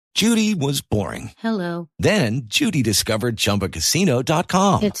Judy was boring. Hello. Then Judy discovered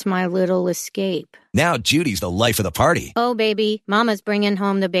ChumbaCasino.com. It's my little escape. Now Judy's the life of the party. Oh, baby, mama's bringing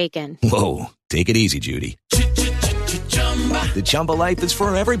home the bacon. Whoa, take it easy, Judy. The Chumba life is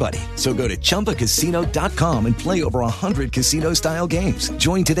for everybody. So go to ChumbaCasino.com and play over 100 casino-style games.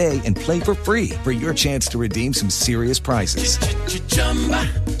 Join today and play for free for your chance to redeem some serious prizes.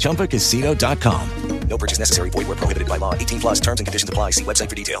 ChumbaCasino.com. No purchase necessary. Void where prohibited by law. 18 plus terms and conditions apply. See website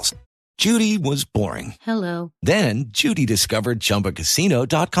for details. Judy was boring. Hello. Then Judy discovered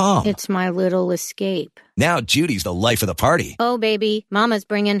ChumbaCasino.com. It's my little escape. Now Judy's the life of the party. Oh, baby, mama's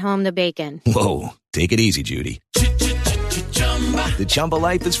bringing home the bacon. Whoa, take it easy, Judy. The Chumba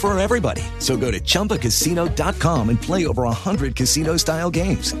life is for everybody. So go to ChumbaCasino.com and play over 100 casino-style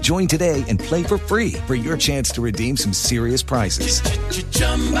games. Join today and play for free for your chance to redeem some serious prizes.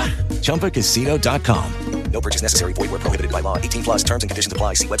 ChumbaCasino.com. No purchase necessary. Void where prohibited by law. 18 plus terms and conditions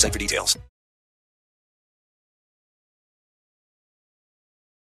apply. See website for details.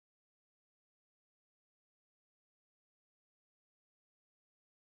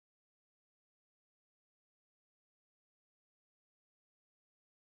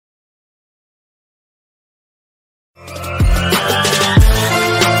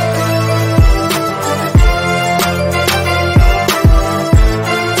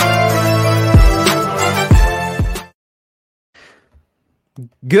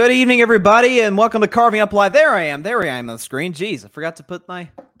 Good evening, everybody, and welcome to Carving Up Live. There I am on the screen. Jeez, I forgot to put the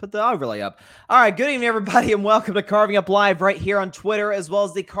overlay up. All right, good evening, everybody, and welcome to Carving Up Live right here on Twitter, as well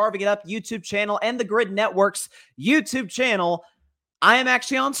as the Carving It Up YouTube channel and the Grid Network's YouTube channel. I am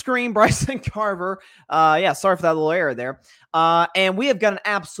actually on screen, Bryson Carver. Sorry for that little error there. And we have got an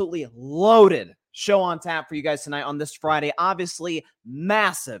absolutely loaded show on tap for you guys tonight on this Friday. Obviously,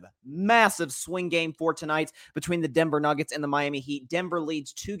 massive swing game for tonight between the Denver Nuggets and the Miami Heat. Denver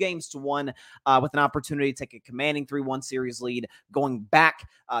leads 2-1 with an opportunity to take a commanding 3-1 series lead, going back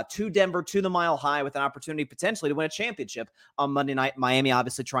to Denver to the Mile High with an opportunity potentially to win a championship on Monday night. Miami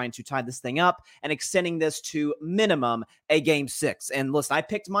obviously trying to tie this thing up and extending this to minimum a Game 6. And listen, I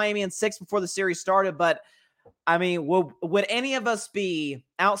picked Miami in 6 before the series started, but I mean, would any of us be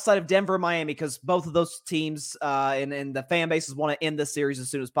outside of Denver and Miami, because both of those teams and the fan bases want to end this series as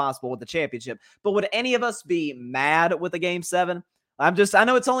soon as possible with the championship, but would any of us be mad with a Game 7? I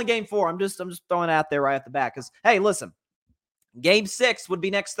know it's only Game 4. I'm just throwing it out there right at the back because, hey, listen, Game 6 would be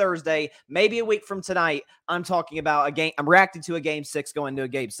next Thursday, maybe a week from tonight. I'm talking about a game. I'm reacting to a Game 6 going to a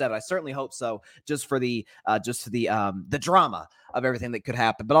Game 7. I certainly hope so, just for the drama of everything that could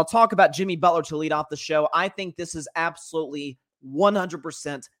happen. But I'll talk about Jimmy Butler to lead off the show. I think this is absolutely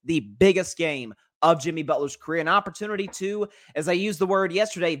 100% the biggest game of Jimmy Butler's career. An opportunity to, as I used the word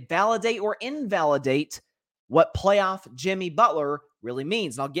yesterday, validate or invalidate what playoff Jimmy Butler really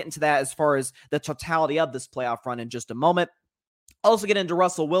means. And I'll get into that as far as the totality of this playoff run in just a moment. Also get into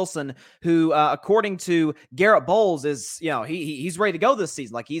Russell Wilson, who, according to Garrett Bowles, is, he's ready to go this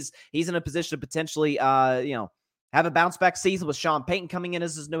season. Like he's in a position to potentially, have a bounce back season with Sean Payton coming in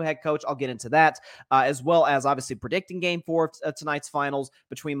as his new head coach. I'll get into that, as well as obviously predicting Game 4 of tonight's finals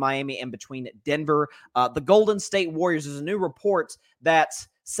between Miami and between Denver. The Golden State Warriors, there's a new report that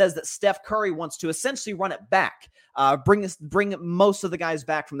says that Steph Curry wants to essentially run it back, bring most of the guys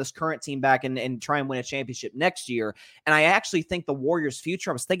back from this current team back and try and win a championship next year. And I actually think the Warriors' future,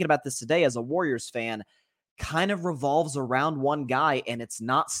 I was thinking about this today as a Warriors fan, kind of revolves around one guy, and it's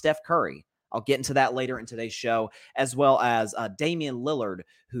not Steph Curry. I'll get into that later in today's show, as well as Damian Lillard,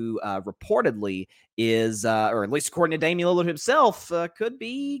 who reportedly is, or at least according to Damian Lillard himself, could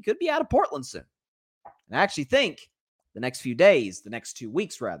be out of Portland soon. And I actually think the next few days, the next 2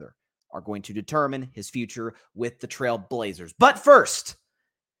 weeks rather, are going to determine his future with the Trail Blazers. But first,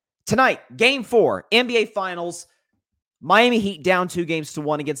 tonight, Game 4, NBA Finals, Miami Heat down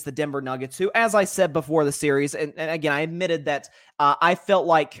 2-1 against the Denver Nuggets, who, as I said before the series, and again, I admitted that I felt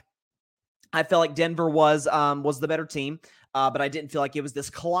like Denver was the better team, but I didn't feel like it was this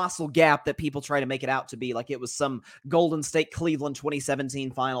colossal gap that people try to make it out to be, like it was some Golden State Cleveland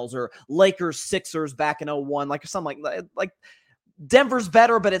 2017 finals or Lakers Sixers back in 2001, like something like Denver's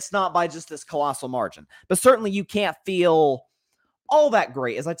better, but it's not by just this colossal margin. But certainly you can't feel all that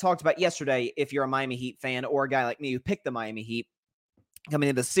great, as I talked about yesterday, if you're a Miami Heat fan or a guy like me who picked the Miami Heat coming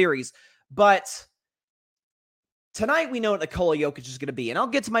into the series. But tonight, we know what Nikola Jokic is going to be, and I'll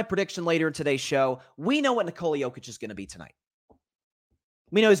get to my prediction later in today's show. We know what Nikola Jokic is going to be tonight.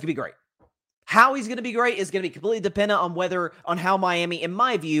 We know he's going to be great. How he's going to be great is going to be completely dependent on how Miami, in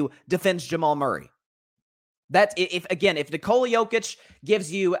my view, defends Jamal Murray. That's if Nikola Jokic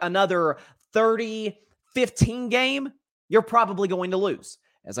gives you another 30-15 game, you're probably going to lose.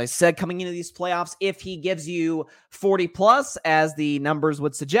 As I said, coming into these playoffs, if he gives you 40 plus, as the numbers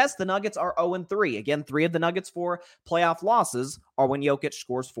would suggest, the Nuggets are 0-3. Again, 3 of the Nuggets' 4 playoff losses are when Jokic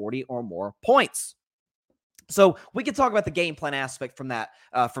scores 40 or more points. So we could talk about the game plan aspect from that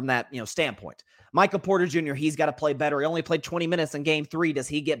standpoint. Michael Porter Jr., he's got to play better. He only played 20 minutes in game 3. Does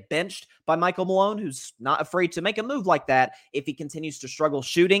he get benched by Michael Malone, who's not afraid to make a move like that if he continues to struggle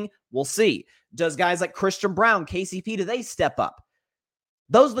shooting? We'll see. Does guys like Christian Brown, KCP, do they step up?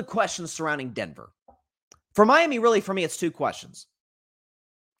 Those are the questions surrounding Denver. For Miami, really, for me, it's 2 questions.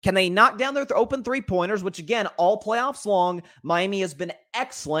 Can they knock down their open three-pointers, which, again, all playoffs long, Miami has been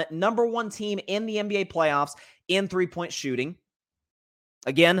excellent, number 1 team in the NBA playoffs in three-point shooting.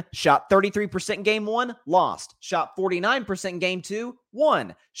 Again, shot 33% in game 1, lost. Shot 49% in game 2,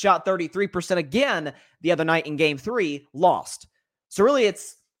 won. Shot 33% again the other night in game 3, lost. So really,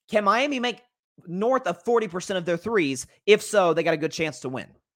 it's, can Miami make north of 40% of their threes? If so, they got a good chance to win.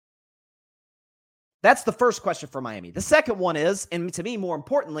 That's the first question for Miami. The second one is, and to me, more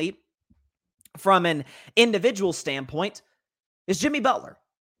importantly, from an individual standpoint, is Jimmy Butler.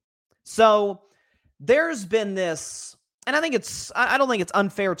 So there's been this, and I don't think it's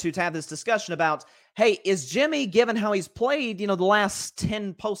unfair to have this discussion about, hey, is Jimmy, given how he's played, the last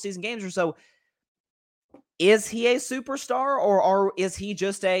 10 postseason games or so, is he a superstar, or is he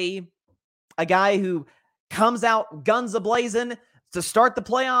just a guy who comes out guns a-blazing to start the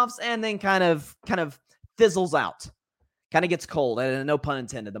playoffs and then kind of fizzles out, kind of gets cold, and no pun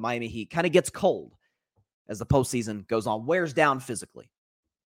intended, the Miami Heat kind of gets cold as the postseason goes on, wears down physically?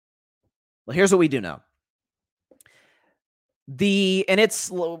 Well, here's what we do know. It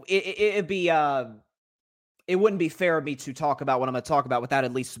wouldn't be fair of me to talk about what I'm going to talk about without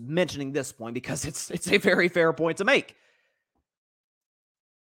at least mentioning this point, because it's a very fair point to make.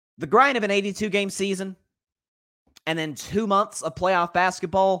 The grind of an 82-game season and then 2 months of playoff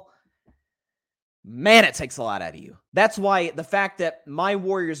basketball, man, it takes a lot out of you. That's why the fact that my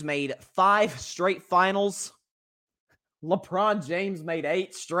Warriors made 5 straight finals, LeBron James made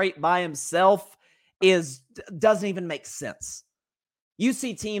 8 straight by himself, doesn't even make sense. You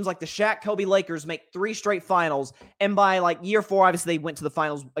see teams like the Shaq Kobe Lakers make 3 straight finals, and by year 4, obviously they went to the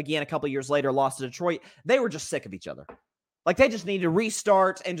finals again a couple years later, lost to Detroit. They were just sick of each other. They just needed to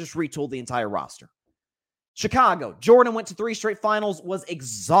restart and just retool the entire roster. Chicago, Jordan went to 3 straight finals, was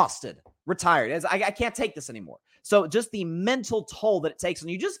exhausted, retired. I can't take this anymore. So just the mental toll that it takes,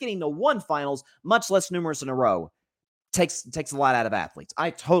 and you just getting to 1 finals, much less numerous in a row, takes a lot out of athletes.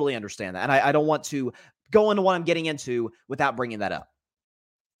 I totally understand that, and I don't want to go into what I'm getting into without bringing that up.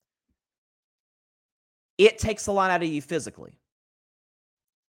 It takes a lot out of you physically.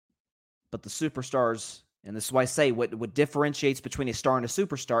 But the superstars, and this is why I say what differentiates between a star and a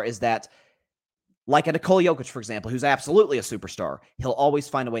superstar is that, like a Nikola Jokic, for example, who's absolutely a superstar, he'll always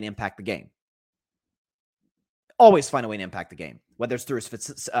find a way to impact the game. Always find a way to impact the game, whether it's through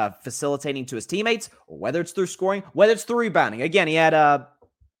his facilitating to his teammates, or whether it's through scoring, whether it's through rebounding. Again, he had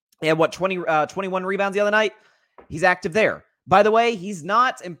 21 rebounds the other night. He's active there. By the way, he's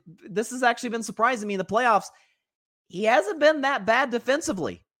not, and this has actually been surprising me in the playoffs, he hasn't been that bad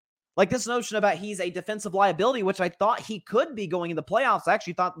defensively. This notion about he's a defensive liability, which I thought he could be going in the playoffs. I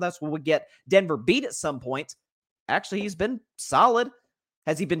actually thought that's what would get Denver beat at some point. Actually, he's been solid.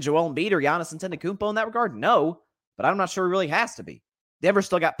 Has he been Joel Embiid or Giannis Antetokounmpo in that regard? No, but I'm not sure he really has to be. Denver's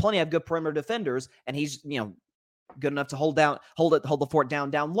still got plenty of good perimeter defenders, and he's good enough to hold the fort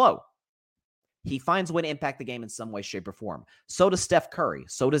down low. He finds a way to impact the game in some way, shape, or form. So does Steph Curry.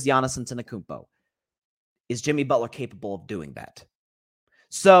 So does Giannis Antetokounmpo. Is Jimmy Butler capable of doing that?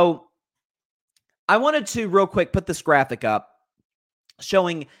 So I wanted to real quick put this graphic up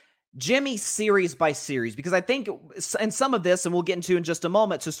showing Jimmy series by series, because I think in some of this, and we'll get into in just a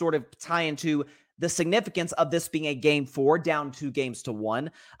moment to sort of tie into the significance of this being a game 4 down 2 games to 1.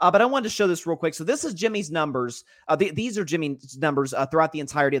 But I wanted to show this real quick. So this is Jimmy's numbers. These are Jimmy's numbers throughout the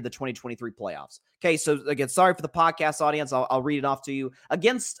entirety of the 2023 playoffs. Okay, so again, sorry for the podcast audience. I'll read it off to you.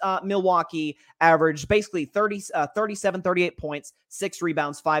 Against Milwaukee, averaged basically 37, 38 points, 6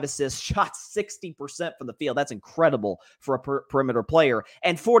 rebounds, 5 assists, shot 60% from the field. That's incredible for a perimeter player.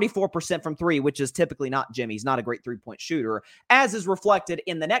 And 44% from 3, which is typically not Jimmy's, not a great 3-point shooter, as is reflected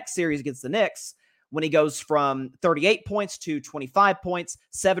in the next series against the Knicks, when he goes from 38 points to 25 points,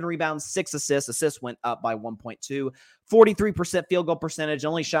 7 rebounds, 6 assists. Assists went up by 1.2. 43% field goal percentage,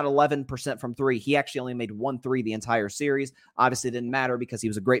 only shot 11% from 3. He actually only made 1 3 the entire series. Obviously, it didn't matter because he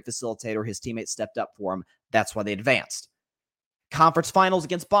was a great facilitator. His teammates stepped up for him. That's why they advanced. Conference finals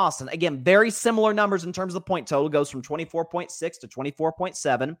against Boston. Again, very similar numbers in terms of the point total. Goes from 24.6 to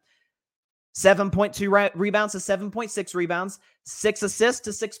 24.7. 7.2 rebounds to 7.6 rebounds, 6 assists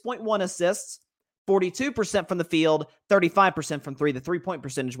to 6.1 assists, 42% from the field, 35% from three. The three-point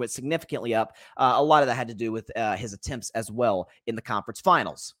percentage went significantly up. A lot of that had to do with his attempts as well in the conference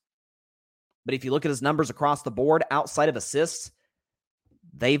finals. But if you look at his numbers across the board, outside of assists,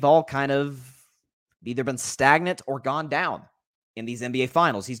 they've all kind of either been stagnant or gone down in these NBA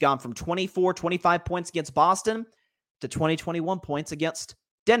finals. He's gone from 24, 25 points against Boston to 20, 21 points against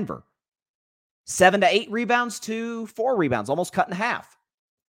Denver. 7 to 8 rebounds to 4 rebounds, almost cut in half.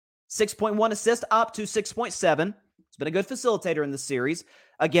 6.1 assists up to 6.7. He's been a good facilitator in this series.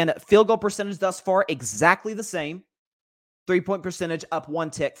 Again, field goal percentage thus far exactly the same. 3-point percentage up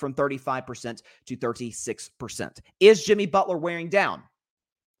 1 tick from 35% to 36%. Is Jimmy Butler wearing down?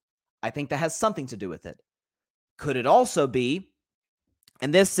 I think that has something to do with it. Could it also be,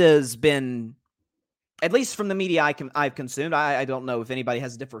 and this has been, at least from the media I've consumed, I don't know if anybody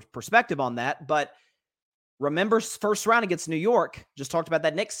has a different perspective on that, but remember first round against New York, just talked about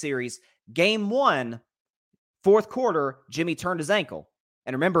that Knicks series, game 1, fourth quarter, Jimmy turned his ankle.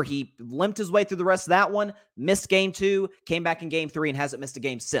 And remember, he limped his way through the rest of that one, missed game 2, came back in game 3, and hasn't missed a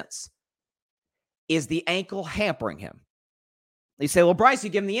game since. Is the ankle hampering him? You say, well, Bryce, you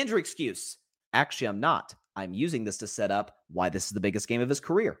give him the injury excuse. Actually, I'm not. I'm using this to set up why this is the biggest game of his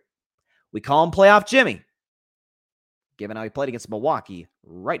career. We call him Playoff Jimmy. Given how he played against Milwaukee,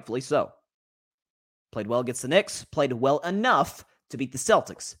 rightfully so. Played well against the Knicks, played well enough to beat the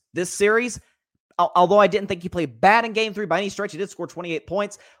Celtics. This series, although I didn't think he played bad in game 3 by any stretch, he did score 28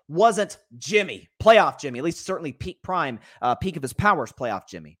 points, wasn't Jimmy, playoff Jimmy, at least certainly peak of his powers playoff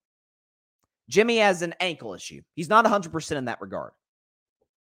Jimmy. Jimmy has an ankle issue. He's not 100% in that regard.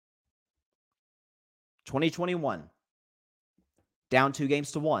 2021, down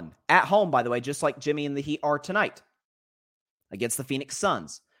 2-1. At home, by the way, just like Jimmy and the Heat are tonight against the Phoenix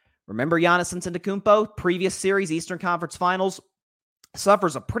Suns. Remember Giannis Antetokounmpo, previous series, Eastern Conference Finals,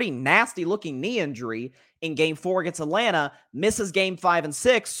 suffers a pretty nasty-looking knee injury in Game 4 against Atlanta, misses Game 5 and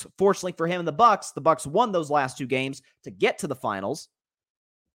 6. Fortunately for him and the Bucks won those last 2 games to get to the finals.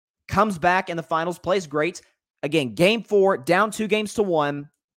 Comes back in the finals, plays great. Again, Game 4, down 2-1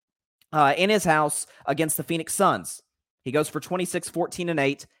 in his house against the Phoenix Suns. He goes for 26, 14, and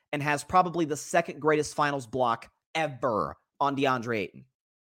 8, and has probably the second greatest finals block ever on DeAndre Ayton.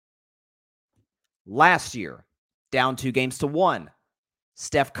 Last year, down 2-1.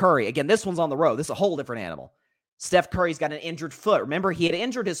 Steph Curry. Again, this one's on the road. This is a whole different animal. Steph Curry's got an injured foot. Remember, he had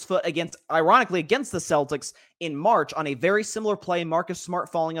injured his foot ironically against the Celtics in March on a very similar play. Marcus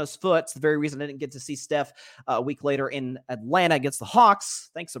Smart falling on his foot. It's the very reason I didn't get to see Steph a week later in Atlanta against the Hawks.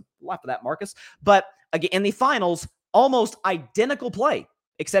 Thanks a lot for that, Marcus. But again, in the finals, almost identical play,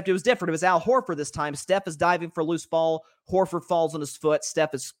 except it was different. It was Al Horford this time. Steph is diving for a loose ball. Horford falls on his foot.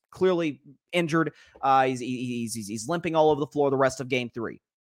 Steph is clearly injured. He's limping all over the floor the rest of Game 3.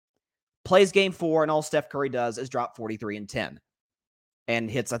 Plays Game 4, and all Steph Curry does is drop 43 and 10. And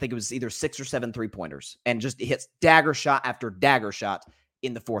hits, I think it was either 6 or 7 3-pointers. And just hits dagger shot after dagger shot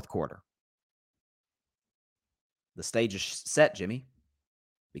in the fourth quarter. The stage is set, Jimmy.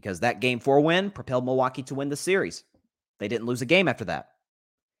 Because that Game 4 win propelled Milwaukee to win the series. They didn't lose a game after that.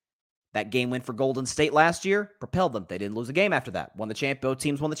 That game win for Golden State last year propelled them. They didn't lose a game after that. Both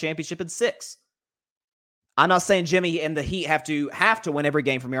teams won the championship in 6. I'm not saying Jimmy and the Heat have to win every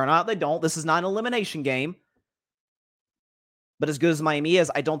game from here on out. They don't. This is not an elimination game. But as good as Miami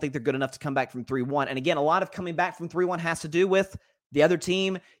is, I don't think they're good enough to come back from 3-1. And again, a lot of coming back from 3-1 has to do with the other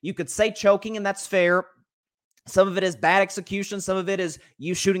team. You could say choking, and that's fair. Some of it is bad execution. Some of it is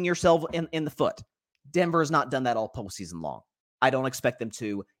you shooting yourself in the foot. Denver has not done that all postseason long. I don't expect them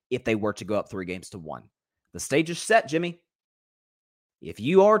to if they were to go up 3-1. The stage is set, Jimmy. If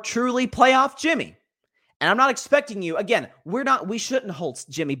you are truly playoff Jimmy, and I'm not expecting you, again, we shouldn't hold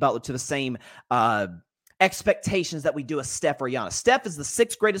Jimmy Butler to the same expectations that we do a Steph or Giannis. Steph is the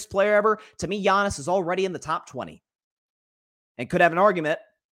 6th greatest player ever. To me, Giannis is already in the top 20. And could have an argument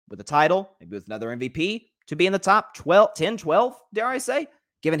with a title, maybe with another MVP, to be in the top 10, 12, dare I say,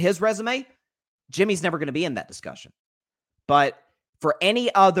 given his resume. Jimmy's never going to be in that discussion. But for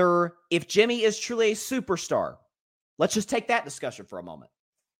any other, if Jimmy is truly a superstar, let's just take that discussion for a moment.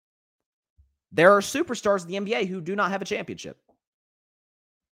 There are superstars in the NBA who do not have a championship.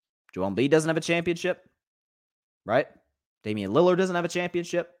 Joel Embiid doesn't have a championship, right? Damian Lillard doesn't have a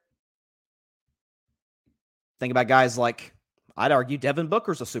championship. Think about guys like, I'd argue Devin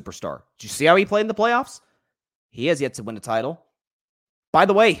Booker's a superstar. Did you see how he played in the playoffs? He has yet to win a title. By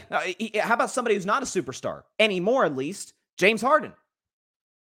the way, how about somebody who's not a superstar? Anymore, at least. James Harden.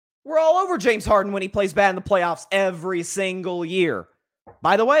 We're all over James Harden when he plays bad in the playoffs every single year.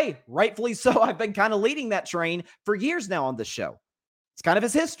 By the way, rightfully so. I've been kind of leading that train for years now on this show. It's kind of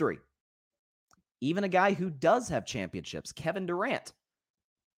his history. Even a guy who does have championships, Kevin Durant.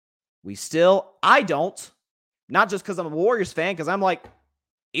 I don't, not just because I'm a Warriors fan, because I'm like,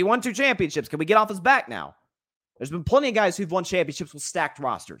 he won 2 championships. Can we get off his back now? There's been plenty of guys who've won championships with stacked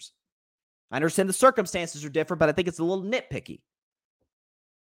rosters. I understand the circumstances are different, but I think it's a little nitpicky.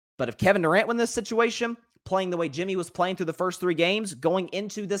 But if Kevin Durant won this situation, playing the way Jimmy was playing through the first 3 games, going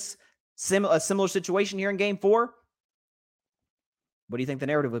into this a similar situation here in Game 4, what do you think the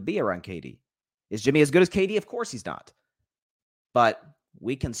narrative would be around KD? Is Jimmy as good as KD? Of course he's not. But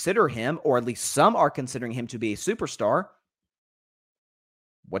we consider him, or at least some are considering him to be a superstar.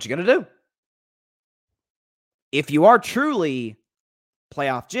 What you going to do? If you are truly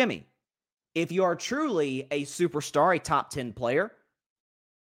playoff Jimmy, if you are truly a superstar, a top 10 player,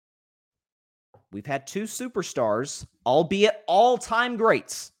 we've had 2 superstars, albeit all-time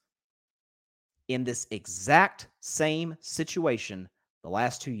greats, in this exact same situation the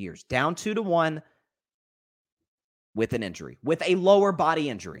last 2 years. Down 2-1 with an injury, with a lower body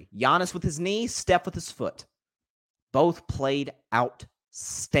injury. Giannis with his knee, Steph with his foot. Both played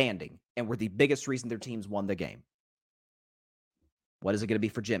outstanding and were the biggest reason their teams won the game. What is it going to be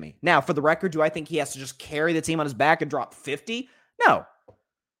for Jimmy? Now, for the record, do I think he has to just carry the team on his back and drop 50? No.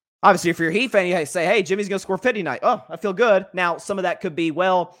 Obviously, if you're a Heat fan, you say, hey, Jimmy's going to score 50 tonight. Oh, I feel good. Now, some of that could be,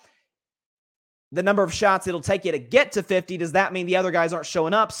 well, the number of shots it'll take you to get to 50. Does that mean the other guys aren't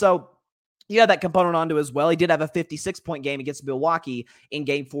showing up? So you have that component onto as well. He did have a 56-point game against Milwaukee in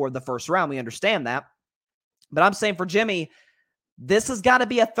Game 4 of the first round. We understand that. But I'm saying for Jimmy, this has got to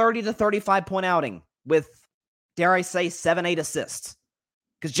be a 30 to 35-point outing with, dare I say, 7-8 assists.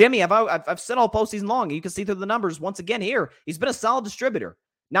 Because Jimmy, I've said all postseason long, you can see through the numbers once again here, he's been a solid distributor.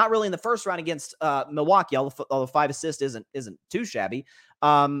 Not really in the first round against Milwaukee, although 5 assists isn't too shabby.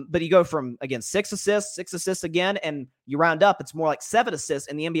 But you go from, again, 6 assists again, and you round up, it's more like 7 assists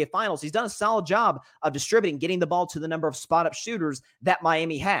in the NBA Finals. He's done a solid job of distributing, getting the ball to the number of spot-up shooters that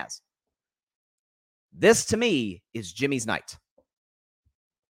Miami has. This, to me, is Jimmy's night.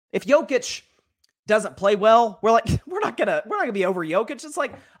 If Jokic doesn't play well, we're not gonna be over Jokic. It's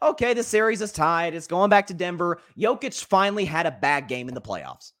like, okay, the series is tied. It's going back to Denver. Jokic finally had a bad game in the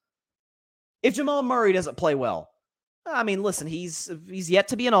playoffs. If Jamal Murray doesn't play well, I mean, listen, he's yet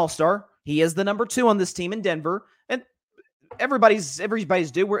to be an all-star. He is the number 2 on this team in Denver, and everybody's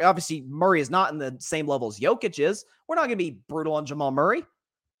due. We're obviously Murray is not in the same level as Jokic is. We're not gonna be brutal on Jamal Murray.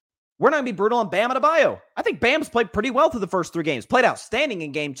 We're not gonna be brutal on Bam Adebayo. I think Bam's played pretty well through the first 3 games. Played outstanding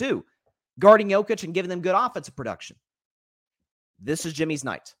in Game 2. Guarding Jokic and giving them good offensive production. This is Jimmy's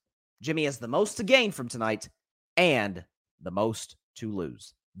night. Jimmy has the most to gain from tonight and the most to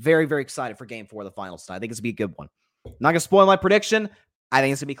lose. Very, very excited for Game 4 of the finals tonight. I think it's going to be a good one. I'm not going to spoil my prediction. I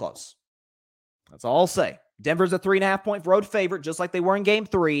think it's going to be close. That's all I'll say. Denver's a 3.5-point road favorite, just like they were in Game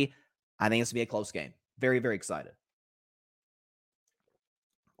 3. I think it's going to be a close game. Very, very excited.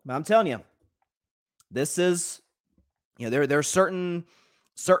 But I'm telling you, this is, there are certain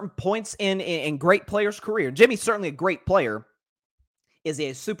points in great players' career. Jimmy's certainly a great player. Is he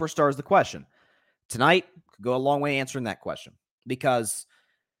a superstar is the question. Tonight could go a long way answering that question. Because,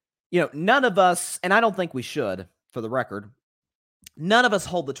 none of us, and I don't think we should, for the record, none of us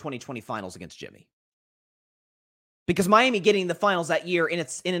hold the 2020 finals against Jimmy. Because Miami getting the finals that year in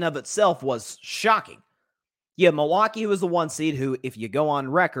and of itself was shocking. You have Milwaukee, who was the 1 seed, who, if you go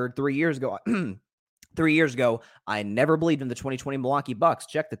on record 3 years ago, 3 years ago, I never believed in the 2020 Milwaukee Bucks.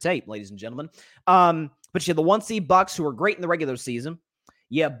 Check the tape, ladies and gentlemen. But you have the 1 seed Bucks, who were great in the regular season.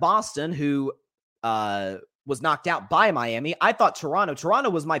 You have Boston, who was knocked out by Miami. I thought Toronto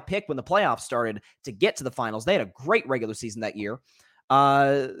was my pick when the playoffs started to get to the finals. They had a great regular season that year.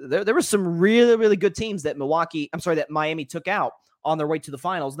 There were some really, really good teams that Miami took out on their way to the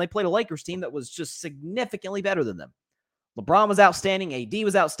finals. And they played a Lakers team that was just significantly better than them. LeBron was outstanding. AD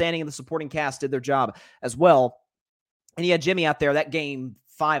was outstanding. And the supporting cast did their job as well. And you had Jimmy out there. That Game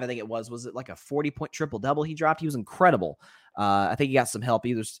 5, I think it was it like a 40-point triple-double he dropped? He was incredible. I think he got some help.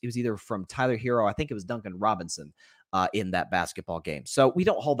 It was either from Tyler Hero. I think it was Duncan Robinson in that basketball game. So we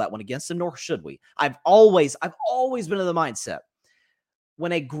don't hold that one against him, nor should we. I've always been of the mindset,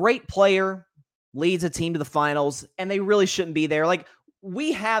 when a great player leads a team to the finals and they really shouldn't be there, like,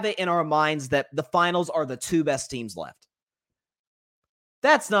 we have it in our minds that the finals are the 2 best teams left.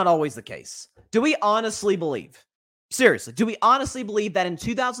 That's not always the case. Do we honestly believe, seriously, that in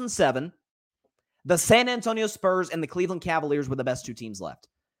 2007, the San Antonio Spurs and the Cleveland Cavaliers were the best 2 teams left?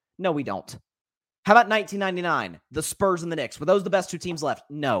 No, we don't. How about 1999? The Spurs and the Knicks. Were those the best 2 teams left?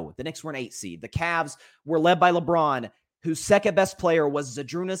 No. The Knicks were an 8 seed. The Cavs were led by LeBron. whose second best player was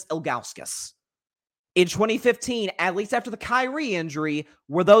Zydrunas Ilgauskas. In 2015, at least after the Kyrie injury,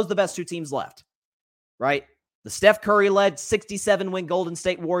 were those the best two teams left, right? The Steph Curry-led 67-win Golden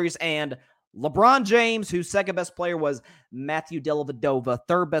State Warriors and LeBron James, whose second best player was Matthew Dellavedova,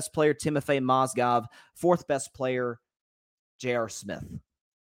 third best player Timofey Mozgov, fourth best player J.R. Smith.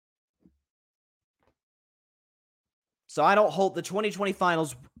 So I don't hold the 2020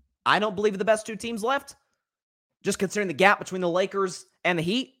 finals. I don't believe the best two teams left, just considering the gap between the Lakers and the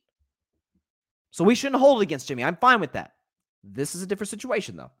Heat. So we shouldn't hold it against Jimmy. I'm fine with that. This is a different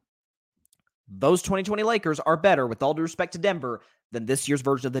situation, though. Those 2020 Lakers are better, with all due respect to Denver, than this year's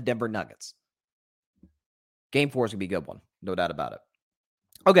version of the Denver Nuggets. Game 4 is going to be a good one. No doubt about it.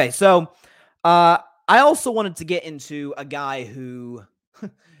 Okay, so I also wanted to get into a guy who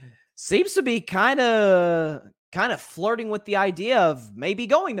seems to be kind of flirting with the idea of maybe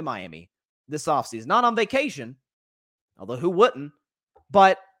going to Miami this offseason. Not on vacation, although who wouldn't,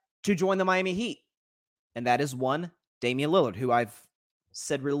 but to join the Miami Heat. And that is one, Damian Lillard, who I've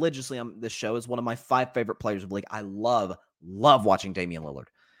said religiously on this show is one of my 5 favorite players of the league. I love watching Damian Lillard.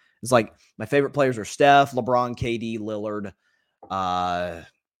 It's like my favorite players are Steph, LeBron, KD, Lillard. Gosh,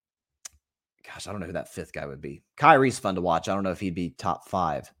 I don't know who that 5th guy would be. Kyrie's fun to watch. I don't know if he'd be top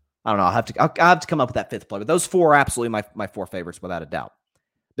 5. I don't know. I'll have to come up with that 5th player. But those 4 are absolutely my 4 favorites without a doubt.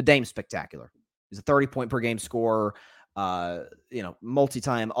 But Dame's spectacular. He's a 30-point per game scorer.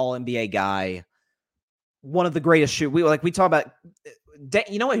 Multi-time All-NBA guy. One of the greatest shooters. We talk about.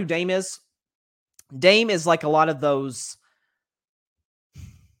 You know who Dame is? Dame is like a lot of those.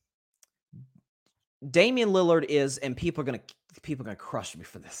 Damian Lillard is, and people are gonna crush me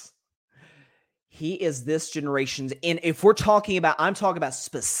for this. He is this generation's, and if we're talking about, I'm talking about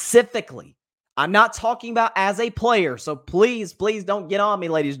specifically. I'm not talking about as a player, so please don't get on me,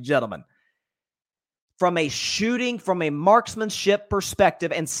 ladies and gentlemen. From a shooting, from a marksmanship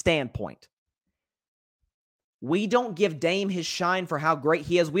perspective and standpoint, we don't give Dame his shine for how great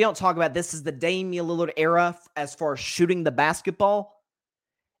he is. We don't talk about this is the Damian Lillard era as far as shooting the basketball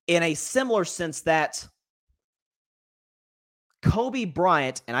in a similar sense that Kobe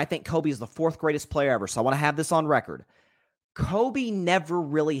Bryant, and I think Kobe is the 4th greatest player ever, so I want to have this on record. Kobe never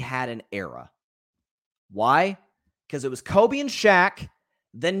really had an era. Why? Because it was Kobe and Shaq,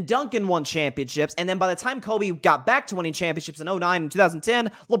 then Duncan won championships, and then by the time Kobe got back to winning championships in 2009 and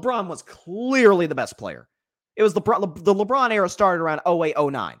 2010, LeBron was clearly the best player. It was the LeBron era started around 2008,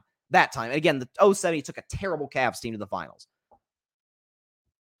 2009. That time. And again, the 2007, he took a terrible Cavs team to the finals.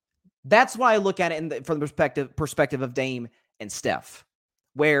 That's why I look at it from the perspective of Dame and Steph,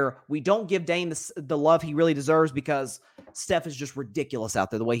 where we don't give Dame the love he really deserves because Steph is just ridiculous out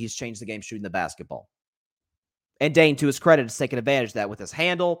there, the way he's changed the game shooting the basketball. And Dame, to his credit, has taken advantage of that with his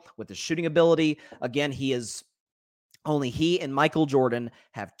handle, with his shooting ability. Again, he and Michael Jordan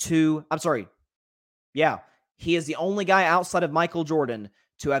have 2. He is the only guy outside of Michael Jordan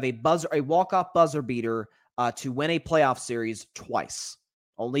to have a walk-off buzzer beater to win a playoff series twice.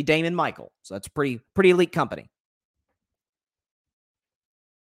 Only Dame and Michael. So that's pretty elite company.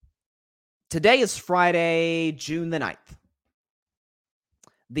 Today is Friday, June the 9th.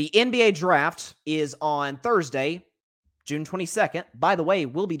 The NBA draft is on Thursday, June 22nd. By the way,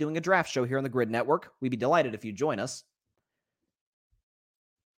 we'll be doing a draft show here on the Grid Network. We'd be delighted if you join us.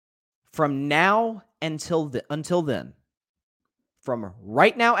 From now until then, from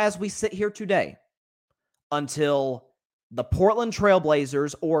right now as we sit here today, until the Portland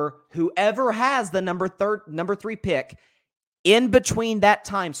Trailblazers or whoever has the number 3 pick in between that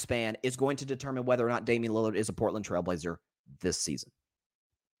time span is going to determine whether or not Damian Lillard is a Portland Trailblazer this season.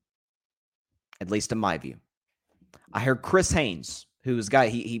 At least in my view. I heard Chris Haynes, who's a guy,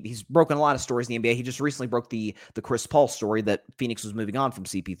 he's broken a lot of stories in the NBA. He just recently broke the Chris Paul story that Phoenix was moving on from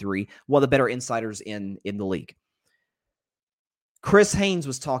CP3, one of the better insiders in the league. Chris Haynes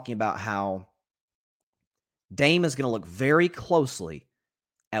was talking about how Dame is going to look very closely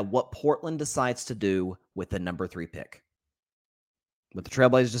at what Portland decides to do with the number 3 pick. What the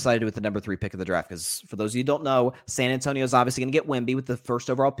Trailblazers decided to do with the number 3 pick of the draft. Because for those of you who don't know, San Antonio is obviously going to get Wemby with the first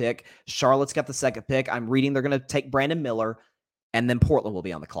overall pick. Charlotte's got the 2nd pick. I'm reading they're going to take Brandon Miller. And then Portland will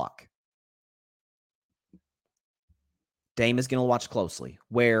be on the clock. Dame is going to watch closely.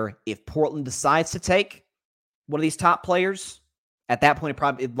 Where if Portland decides to take one of these top players, at that point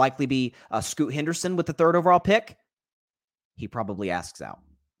it'd likely be Scoot Henderson with the 3rd overall pick. He probably asks out.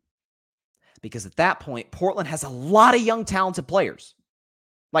 Because at that point, Portland has a lot of young talented players.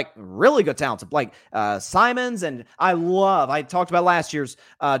 Like really good talented, like Simons, and I talked about last year's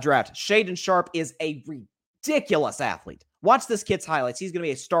draft. Shaedon Sharpe is a ridiculous athlete. Watch this kid's highlights. He's going to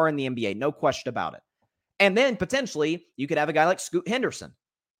be a star in the NBA, no question about it. And then potentially you could have a guy like Scoot Henderson.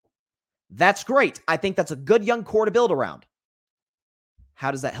 That's great. I think that's a good young core to build around.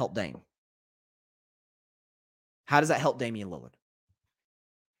 How does that help Dame? How does that help Damian Lillard?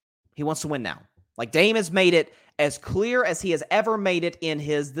 He wants to win now. Like, Dame has made it as clear as he has ever made it in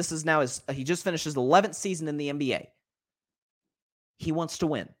his, he just finished his 11th season in the NBA. He wants to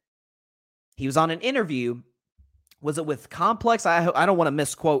win. He was on an interview. Was it with Complex? I don't want to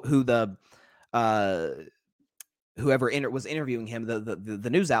misquote who the whoever was interviewing him, the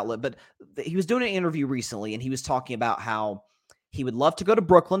news outlet, but he was doing an interview recently, and he was talking about how he would love to go to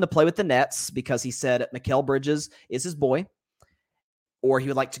Brooklyn to play with the Nets because he said Mikal Bridges is his boy, or he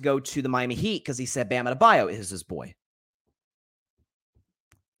would like to go to the Miami Heat because he said Bam Adebayo is his boy.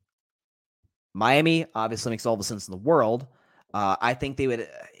 Miami obviously makes all the sense in the world. I think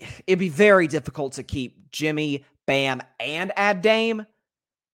it'd be very difficult to keep Jimmy, Bam, and add Dame.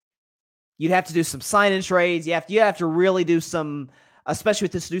 You'd have to do some sign-in trades. You have to really do some, especially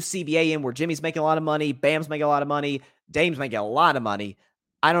with this new CBA in where Jimmy's making a lot of money, Bam's making a lot of money, Dame's making a lot of money.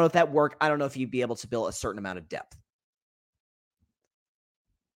 I don't know if that worked. I don't know if you'd be able to build a certain amount of depth.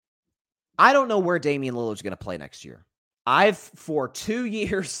 I don't know where Damian Lillard's going to play next year. I've, for 2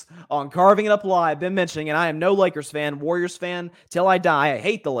 years on Carving It Up Live, been mentioning, and I am no Lakers fan, Warriors fan, till I die. I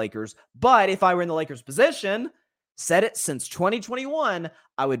hate the Lakers. But if I were in the Lakers' position, said it since 2021,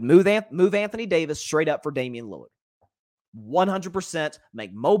 I would move Anthony Davis straight up for Damian Lillard. 100%.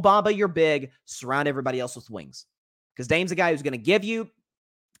 Make Mo Bamba your big, surround everybody else with wings. Because Dame's a guy who's going to give you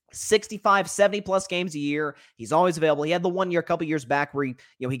 65, 70-plus games a year. He's always available. He had the 1 year a couple years back where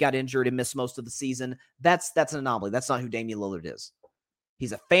he got injured and missed most of the season. That's an anomaly. That's not who Damian Lillard is.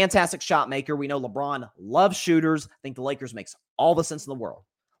 He's a fantastic shot maker. We know LeBron loves shooters. I think the Lakers makes all the sense in the world.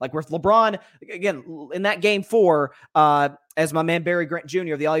 Like, with LeBron, again, in that game 4, as my man Barry Grant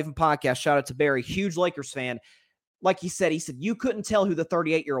Jr. of the All Even podcast, shout out to Barry, huge Lakers fan. Like he said, you couldn't tell who the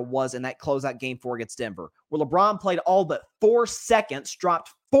 38-year-old was in that closeout game 4 against Denver, where LeBron played all but 4 seconds,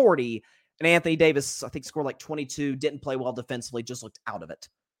 dropped 40, and Anthony Davis, I think, scored like 22, didn't play well defensively, just looked out of it.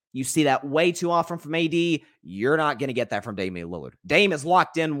 You see that way too often from AD. You're not going to get that from Damian Lillard. Dame is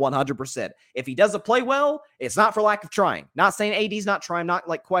locked in 100%. If he doesn't play well, it's not for lack of trying. Not saying AD's not trying, not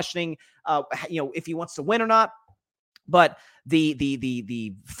like questioning, if he wants to win or not. But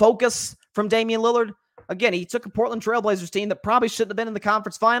the focus from Damian Lillard, again, he took a Portland Trailblazers team that probably shouldn't have been in the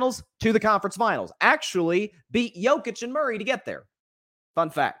conference finals to the conference finals. Actually beat Jokic and Murray to get there.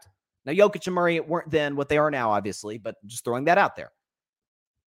 Fun fact. Now, Jokic and Murray weren't then what they are now, obviously, but just throwing that out there.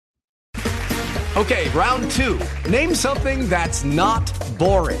 Okay, round 2. Name something that's not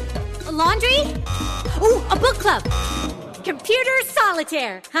boring. A laundry? Ooh, a book club. Computer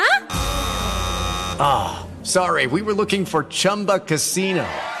solitaire, huh? Ah, sorry, we were looking for Chumba Casino.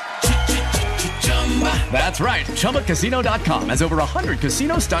 That's right. ChumbaCasino.com has over 100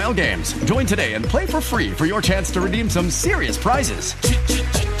 casino-style games. Join today and play for free for your chance to redeem some serious prizes.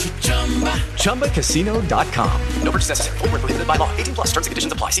 ChumbaCasino.com. No purchase necessary. Void where prohibited by law. 18+ terms and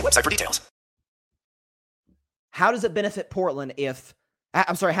conditions apply. See website for details. How does it benefit Portland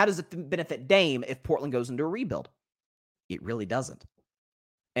how does it benefit Dame if Portland goes into a rebuild? It really doesn't.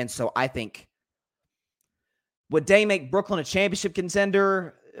 And so I think, would Dame make Brooklyn a championship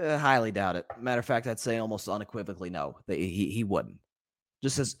contender? Highly doubt it. Matter of fact, I'd say almost unequivocally no. He wouldn't.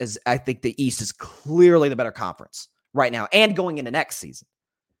 Just as I think the East is clearly the better conference right now and going into next season.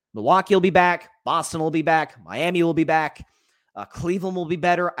 Milwaukee will be back. Boston will be back. Miami will be back. Cleveland will be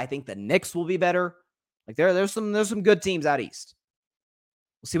better. I think the Knicks will be better. Like, there's some good teams out East.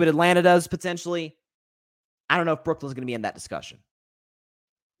 We'll see what Atlanta does potentially. I don't know if Brooklyn's going to be in that discussion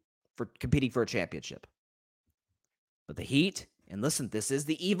for competing for a championship. But the Heat, and listen, this is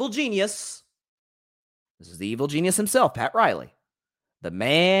the evil genius. This is the evil genius himself, Pat Riley. The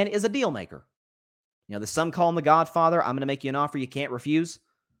man is a deal maker. Some call him the Godfather. I'm going to make you an offer you can't refuse.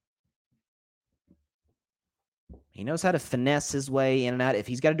 He knows how to finesse his way in and out. If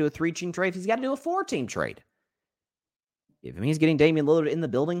he's got to do a 3-team trade, if he's got to do a 4-team trade. If he's getting Damian Lillard in the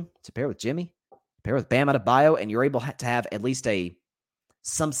building to pair with Jimmy, pair with Bam Adebayo, and you're able to have at least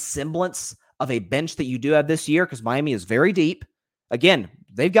some semblance of a bench that you do have this year, because Miami is very deep. Again,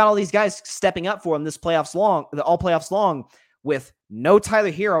 they've got all these guys stepping up for him all playoffs long, with no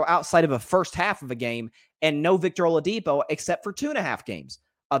Tyler Hero outside of a first half of a game and no Victor Oladipo except for 2.5 games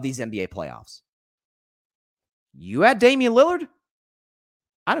of these NBA playoffs. You add Damian Lillard?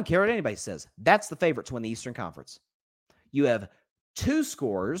 I don't care what anybody says. That's the favorite to win the Eastern Conference. You have 2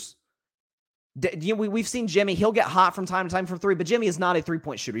 scorers. We've seen Jimmy. He'll get hot from time to time from 3, but Jimmy is not a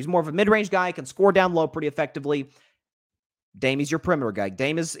 3-point shooter. He's more of a mid-range guy, can score down low pretty effectively. Dame is your perimeter guy.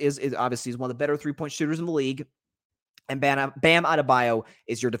 Dame is obviously one of the better three-point shooters in the league. And Bam Adebayo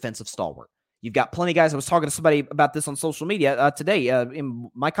is your defensive stalwart. You've got plenty of guys. I was talking to somebody about this on social media today in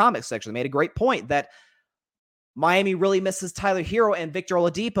my comments section. They made a great point that Miami really misses Tyler Hero and Victor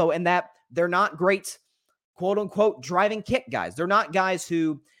Oladipo, and that they're not great, quote unquote, driving kick guys. They're not guys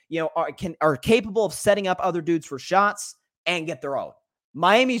who, are capable of setting up other dudes for shots and get their own.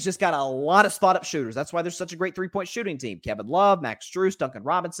 Miami's just got a lot of spot up shooters. That's why they're such a great three-point shooting team. Kevin Love, Max Strus, Duncan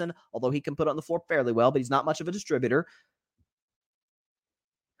Robinson, although he can put it on the floor fairly well, but he's not much of a distributor.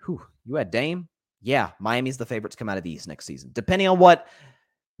 You had Dame? Yeah, Miami's the favorite to come out of the East next season. Depending on what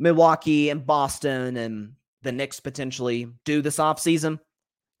Milwaukee and Boston and the Knicks potentially do this offseason,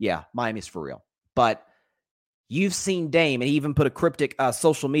 yeah, Miami's for real. But you've seen Dame, and he even put a cryptic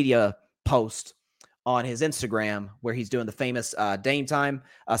social media post on his Instagram where he's doing the famous Dame time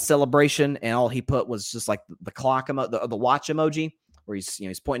celebration, and all he put was just like the clock the watch emoji, where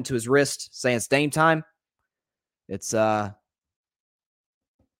he's pointing to his wrist saying it's Dame time. It's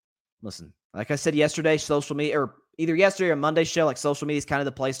listen, like I said yesterday, social media, or either yesterday or Monday's show, like social media is kind of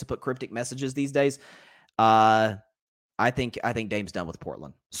the place to put cryptic messages these days. I think Dame's done with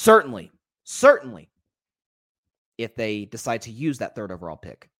Portland. Certainly, if they decide to use that third overall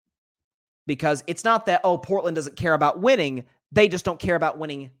pick. Because it's not that, Portland doesn't care about winning. They just don't care about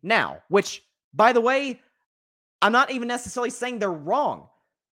winning now. Which, by the way, I'm not even necessarily saying they're wrong.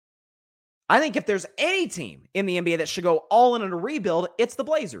 I think if there's any team in the NBA that should go all in on a rebuild, it's the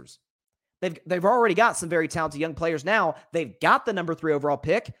Blazers. They've already got some very talented young players now. They've got the number 3 overall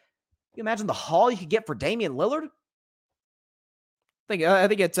pick. Can you imagine the haul you could get for Damian Lillard? I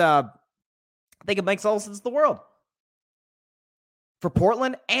think it makes all sense in the world. For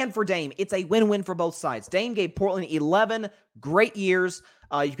Portland and for Dame, it's a win-win for both sides. Dame gave Portland 11 great years.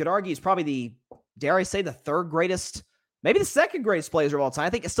 You could argue he's probably dare I say, the third greatest, maybe the second greatest player of all time. I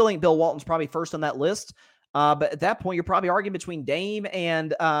think Bill Walton's probably first on that list. But at that point, you're probably arguing between Dame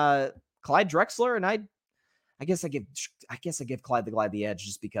and Clyde Drexler, and I guess I give Clyde the edge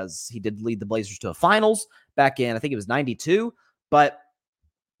just because he did lead the Blazers to a finals back in, I think it was 92. But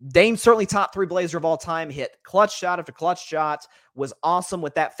Dame, certainly top 3 Blazer of all time, hit clutch shot after clutch shot, was awesome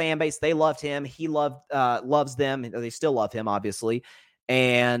with that fan base. They loved him. He loves them. They still love him, obviously.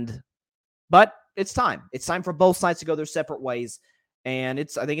 But it's time. It's time for both sides to go their separate ways. And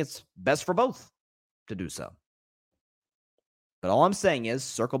I think it's best for both to do so. But all I'm saying is,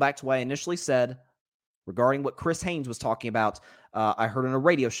 circle back to what I initially said regarding what Chris Haynes was talking about. I heard on a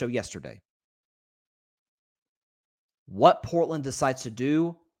radio show yesterday. What Portland decides to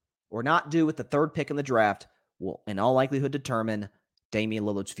do or not do with the 3rd pick in the draft will, in all likelihood, determine Damian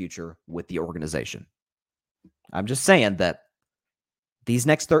Lillard's future with the organization. I'm just saying that these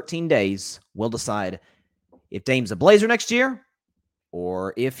next 13 days will decide if Dame's a Blazer next year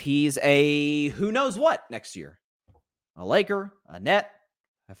or if he's a who knows what next year. A Laker, a Net.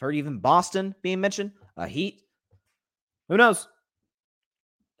 I've heard even Boston being mentioned. A Heat. Who knows?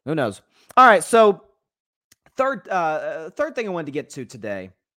 Who knows? All right, so third thing I wanted to get to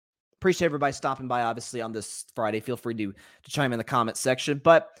today. Appreciate everybody stopping by, obviously, on this Friday. Feel free to chime in the comments section.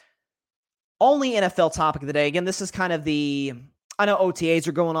 But only NFL topic of the day. Again, this is kind of I know OTAs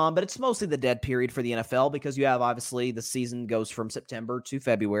are going on, but it's mostly the dead period for the NFL because you have, obviously, the season goes from September to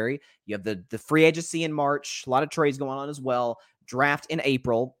February. You have the free agency in March. A lot of trades going on as well. Draft in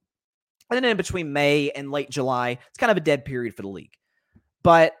April. And then in between May and late July, it's kind of a dead period for the league.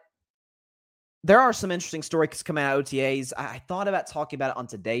 But there are some interesting stories coming out of OTAs. I thought about talking about it on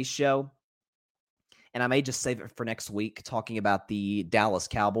today's show, and I may just save it for next week, talking about the Dallas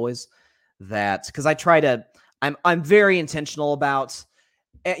Cowboys. Because I'm very intentional about,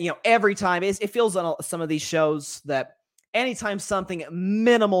 every time, it feels on some of these shows that anytime something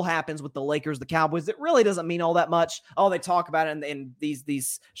minimal happens with the Lakers, the Cowboys, it really doesn't mean all that much. Oh, they talk about it, and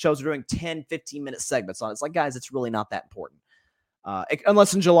these shows are doing 10, 15-minute segments on it. It's like, guys, it's really not that important.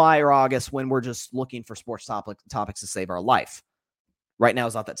 Unless in July or August when we're just looking for sports topics to save our life. Right now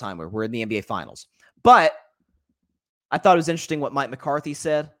is not that time where we're in the NBA Finals. But I thought it was interesting what Mike McCarthy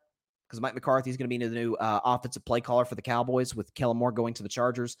said, because Mike McCarthy is going to be the new offensive play caller for the Cowboys with Kellen Moore going to the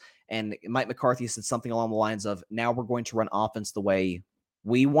Chargers. And Mike McCarthy said something along the lines of, now we're going to run offense the way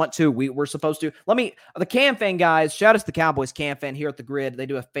we want to. We're supposed to. The Cam Fan guys, shout out to the Cowboys Cam Fan here at the Grid. They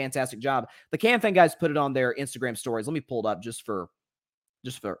do a fantastic job. The Cam Fan guys put it on their Instagram stories. Let me pull it up just for.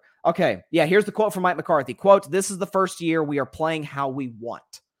 Okay. Yeah, here's the quote from Mike McCarthy. Quote, "This is the first year we are playing how we want."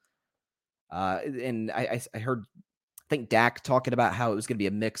 And I heard, I think Dak talking about how it was going to be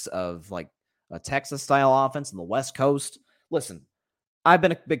a mix of like a Texas style offense and the West Coast. Listen, I've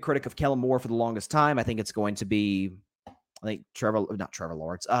been a big critic of Kellen Moore for the longest time. I think it's going to be I think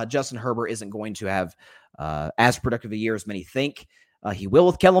Justin Herbert isn't going to have as productive a year as many think. He will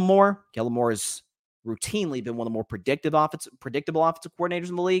with Kellen Moore. Kellen Moore has routinely been one of the more predictable offensive coordinators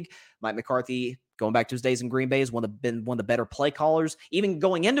in the league. Mike McCarthy, going back to his days in Green Bay, has been one of the better play callers. Even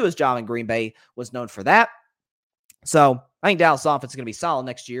going into his job in Green Bay, was known for that. So I think Dallas offense is going to be solid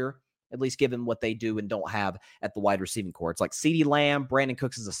next year, at least given what they do and don't have at the wide receiving core. It's like CeeDee Lamb, Brandon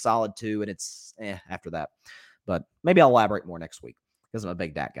Cooks is a solid 2, and it's after that. But maybe I'll elaborate more next week because I'm a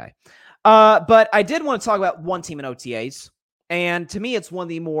big Dak guy. But I did want to talk about one team in OTAs. And to me, it's one of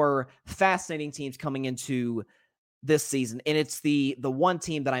the more fascinating teams coming into this season. And it's the one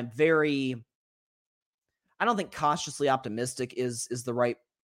team that I'm I don't think cautiously optimistic is the right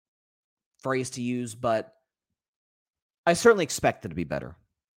phrase to use, but I certainly expect it to be better.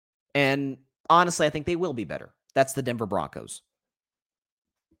 And honestly, I think they will be better. That's the Denver Broncos.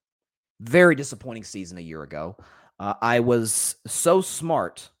 Very disappointing season a year ago. I was so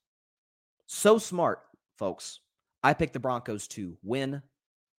smart, folks. I picked the Broncos to win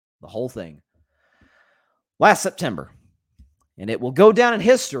the whole thing last September. And it will go down in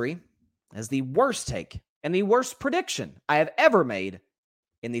history as the worst take and the worst prediction I have ever made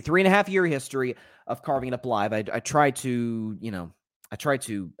in the 3.5-year history of Carving It Up Live. I try to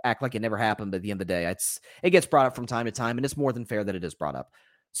act like it never happened, but at the end of the day, it gets brought up from time to time, and it's more than fair that it is brought up.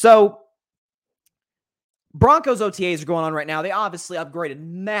 So Broncos OTAs are going on right now. They obviously upgraded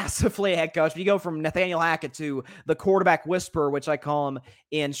massively at head coach. If you go from Nathaniel Hackett to the quarterback whisperer, which I call him,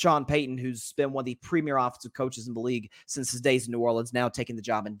 in Sean Payton, who's been one of the premier offensive coaches in the league since his days in New Orleans, now taking the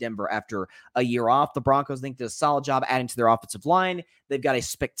job in Denver after a year off. The Broncos think did a solid job adding to their offensive line. They've got a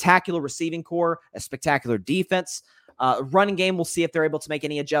spectacular receiving core, a spectacular defense. Running game, we'll see if they're able to make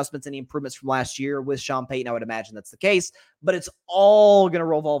any adjustments, any improvements from last year with Sean Payton. I would imagine that's the case, but it's all going to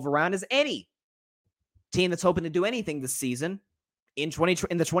revolve around as any team that's hoping to do anything this season in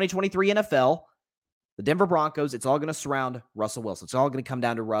the 2023 NFL, the Denver Broncos, it's all going to surround Russell Wilson. It's all going to come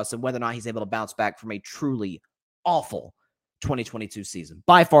down to Russ and whether or not he's able to bounce back from a truly awful 2022 season,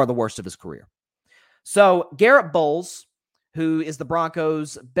 by far the worst of his career. So Garrett Bowles, who is the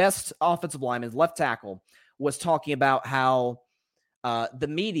Broncos' best offensive lineman, left tackle, was talking about how the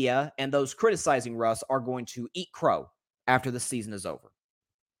media and those criticizing Russ are going to eat crow after the season is over.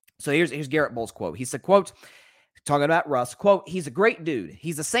 So here's Garrett Bowles' quote. He said, quote, talking about Russ, quote, "He's a great dude.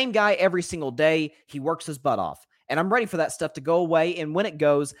 He's the same guy every single day. He works his butt off. And I'm ready for that stuff to go away. And when it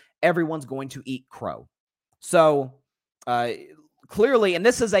goes, everyone's going to eat crow." So clearly, and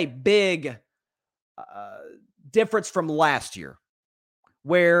this is a big difference from last year,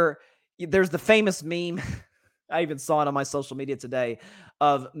 where there's the famous meme, I even saw it on my social media today,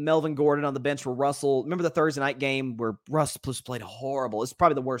 of Melvin Gordon on the bench for Russell. Remember the Thursday night game where Russ played horrible? It's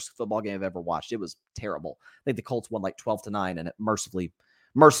probably the worst football game I've ever watched. It was terrible. I think the Colts won like 12-9, and it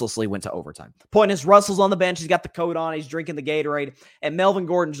mercilessly went to overtime. Point is, Russell's on the bench. He's got the coat on. He's drinking the Gatorade, and Melvin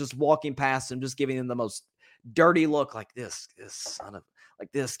Gordon's just walking past him, just giving him the most dirty look, like this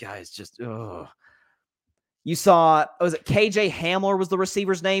guy is just, ugh. You saw, was it KJ Hamler was the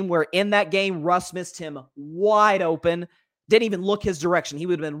receiver's name, where in that game, Russ missed him wide open. Didn't even look his direction. He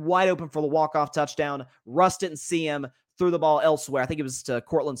would have been wide open for the walk-off touchdown. Russ didn't see him, threw the ball elsewhere. I think it was to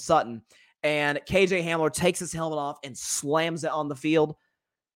Cortland Sutton. And KJ Hamler takes his helmet off and slams it on the field.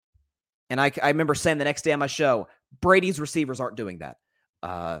 And I remember saying the next day on my show, Brady's receivers aren't doing that.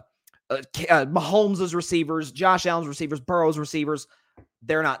 Mahomes' receivers, Josh Allen's receivers, Burrow's receivers,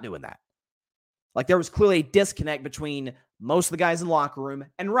 they're not doing that. Like, there was clearly a disconnect between most of the guys in the locker room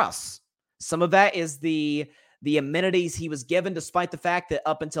and Russ. Some of that is the amenities he was given, despite the fact that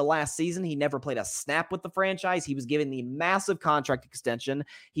up until last season, he never played a snap with the franchise. He was given the massive contract extension.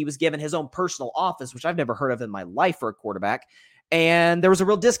 He was given his own personal office, which I've never heard of in my life for a quarterback. And there was a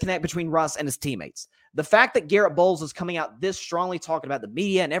real disconnect between Russ and his teammates. The fact that Garrett Bowles is coming out this strongly talking about the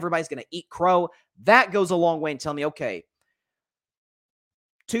media and everybody's going to eat crow, that goes a long way in telling me, okay,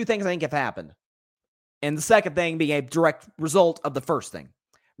 two things I think have happened. And the second thing being a direct result of the first thing.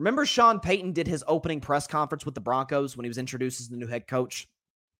 Remember Sean Payton did his opening press conference with the Broncos when he was introduced as the new head coach?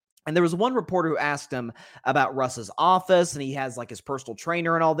 And there was one reporter who asked him about Russ's office, and he has like his personal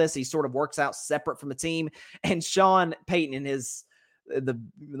trainer and all this. He sort of works out separate from the team. And Sean Payton, in his the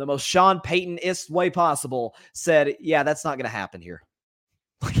most Sean Payton-ist way possible, said, "Yeah, that's not going to happen here."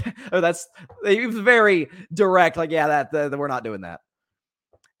 He was very direct, like, "Yeah, that we're not doing that."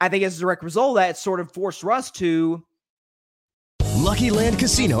 I think as a direct result of that, it sort of forced Russ to... Lucky Land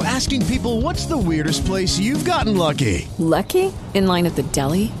Casino, asking people, what's the weirdest place you've gotten lucky? Lucky? In line at the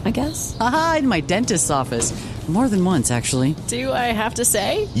deli, I guess? Aha, in my dentist's office. More than once, actually. Do I have to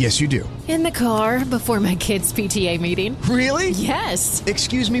say? Yes, you do. In the car before my kids' PTA meeting. Really? Yes.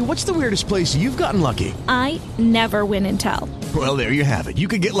 Excuse me, what's the weirdest place you've gotten lucky? I never win and tell. Well, there you have it. You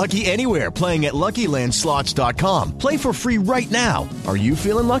can get lucky anywhere, playing at LuckyLandSlots.com. Play for free right now. Are you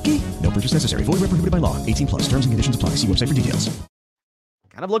feeling lucky? No purchase necessary. Void where prohibited by law. 18+. Terms and conditions apply. See website for details.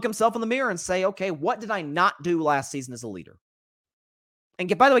 Kind of look himself in the mirror and say, okay, what did I not do last season as a leader?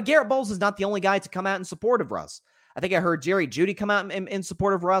 And by the way, Garrett Bowles is not the only guy to come out in support of Russ. I think I heard Jerry Jeudy come out in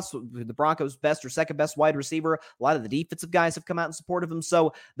support of Russ, the Broncos' best or second best wide receiver. A lot of the defensive guys have come out in support of him.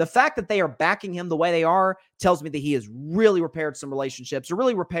 So the fact that they are backing him the way they are tells me that he has really repaired some relationships, or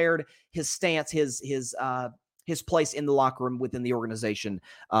really repaired his stance, his place in the locker room within the organization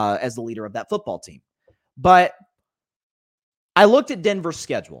as the leader of that football team. But I looked at Denver's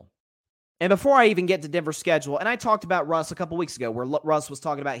schedule. And before I even get to Denver's schedule, and I talked about Russ a couple weeks ago, where Russ was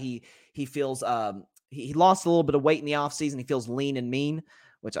talking about he feels he lost a little bit of weight in the offseason. He feels lean and mean,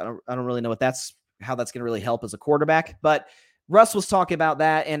 which I don't really know how that's going to really help as a quarterback. But Russ was talking about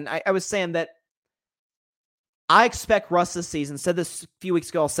that, and I was saying that I expect Russ this season. Said this a few weeks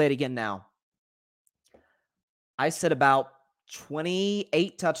ago. I'll say it again now. I said about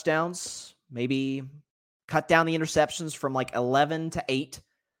 28 touchdowns, maybe cut down the interceptions from like 11 to 8.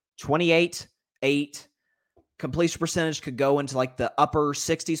 28, 8. Completion percentage could go into like the upper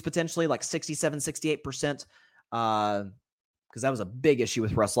 60s potentially, like 67, 68%. Because that was a big issue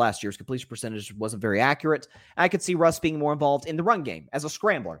with Russ last year. His completion percentage wasn't very accurate. I could see Russ being more involved in the run game as a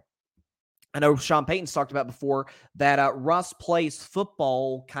scrambler. I know Sean Payton's talked about before that Russ plays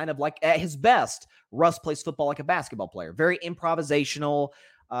football kind of like, at his best, Russ plays football like a basketball player. Very improvisational.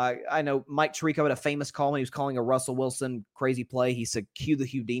 I know Mike Tirico had a famous call when he was calling a Russell Wilson crazy play. He said, cue the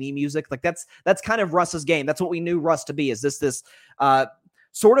Houdini music. Like that's kind of Russ's game. That's what we knew Russ to be, is this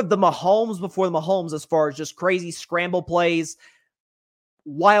sort of the Mahomes before the Mahomes, as far as just crazy scramble plays,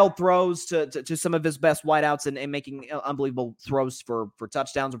 wild throws to some of his best wideouts, and making unbelievable throws for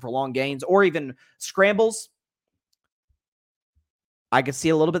touchdowns or for long gains, or even scrambles. I could see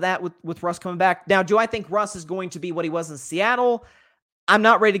a little bit of that with Russ coming back. Now, do I think Russ is going to be what he was in Seattle? I'm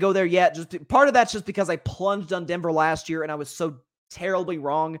not ready to go there yet. Just part of that's just because I plunged on Denver last year and I was so terribly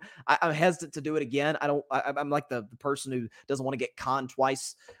wrong. I'm hesitant to do it again. I'm like the person who doesn't want to get conned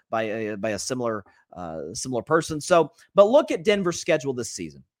twice by a similar person. So, but look at Denver's schedule this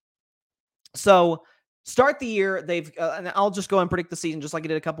season. So start the year, and I'll just go and predict the season just like I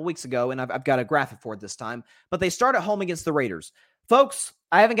did a couple weeks ago, and I've got a graphic for it this time. But they start at home against the Raiders. Folks,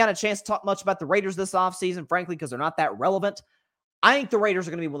 I haven't got a chance to talk much about the Raiders this offseason, frankly, because they're not that relevant. I think the Raiders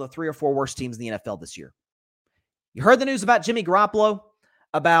are going to be one of the 3 or 4 worst teams in the NFL this year. You heard the news about Jimmy Garoppolo,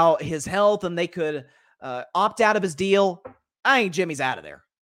 about his health, and they could opt out of his deal. I think Jimmy's out of there.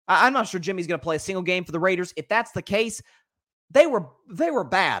 I'm not sure Jimmy's going to play a single game for the Raiders. If that's the case, they were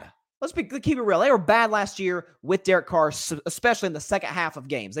bad. Let's keep it real. They were bad last year with Derek Carr, especially in the second half of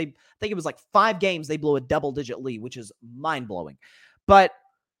games. I think it was like 5 games they blew a double-digit lead, which is mind-blowing. But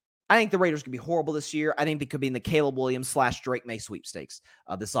I think the Raiders could be horrible this year. I think they could be in the Caleb Williams / Drake May sweepstakes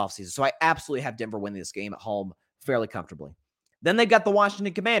this offseason. So I absolutely have Denver winning this game at home fairly comfortably. Then they've got the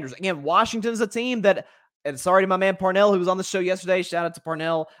Washington Commanders. Again, Washington's a team that, and sorry to my man Parnell, who was on the show yesterday. Shout out to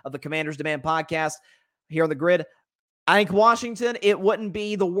Parnell of the Commanders Demand podcast here on the grid. I think Washington, it wouldn't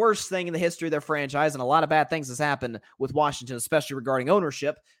be the worst thing in the history of their franchise, and a lot of bad things has happened with Washington, especially regarding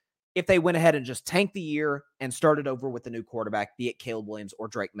ownership, if they went ahead and just tanked the year and started over with a new quarterback, be it Caleb Williams or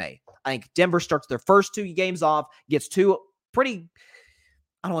Drake May. I think Denver starts their first 2 games off, gets 2 pretty,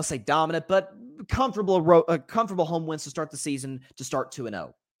 I don't want to say dominant, but comfortable home wins to start the season, to start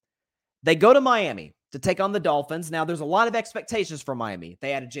 2-0. They go to Miami to take on the Dolphins. Now, there's a lot of expectations for Miami.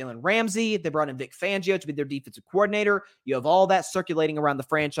 They added Jalen Ramsey. They brought in Vic Fangio to be their defensive coordinator. You have all that circulating around the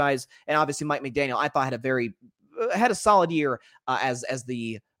franchise. And obviously, Mike McDaniel, I thought had a solid year as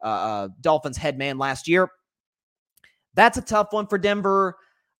the Dolphins head man last year. That's a tough one for Denver.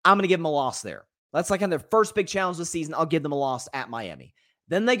 I'm going to give them a loss there. That's like on their first big challenge this season. I'll give them a loss at Miami.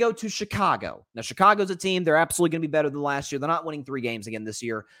 Then they go to Chicago. Now, Chicago's a team. They're absolutely going to be better than last year. They're not winning 3 games again this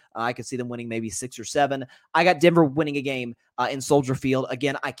year. I could see them winning maybe 6 or 7. I got Denver winning a game in Soldier Field.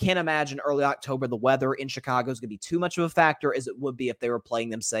 Again, I can't imagine early October the weather in Chicago is going to be too much of a factor as it would be if they were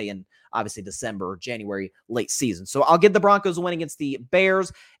playing them, say, in obviously December or January, late season. So I'll give the Broncos a win against the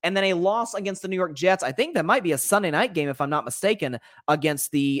Bears, and then a loss against the New York Jets. I think that might be a Sunday night game, if I'm not mistaken,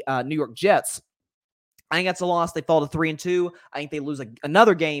 against the New York Jets. I think that's a loss. They fall to 3-2. I think they lose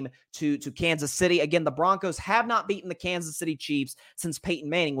another game to Kansas City. Again, the Broncos have not beaten the Kansas City Chiefs since Peyton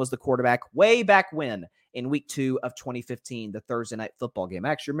Manning was the quarterback way back when in week 2 of 2015, the Thursday night football game. I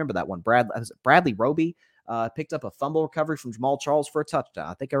actually remember that one. Bradley Roby Picked up a fumble recovery from Jamal Charles for a touchdown.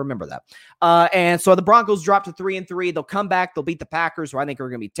 I think I remember that. And so the Broncos dropped to 3-3. They'll come back. They'll beat the Packers, who I think are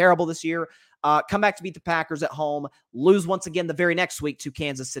going to be terrible this year. Come back to beat the Packers at home. Lose once again the very next week to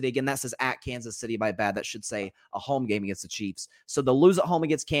Kansas City. Again, that says at Kansas City by bad. That should say a home game against the Chiefs. So they'll lose at home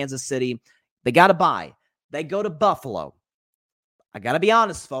against Kansas City. They got to bye. They go to Buffalo. I got to be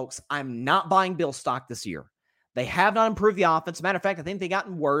honest, folks. I'm not buying Bill stock this year. They have not improved the offense. Matter of fact, I think they've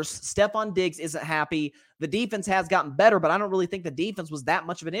gotten worse. Stephon Diggs isn't happy. The defense has gotten better, but I don't really think the defense was that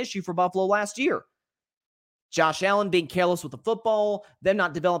much of an issue for Buffalo last year. Josh Allen being careless with the football, them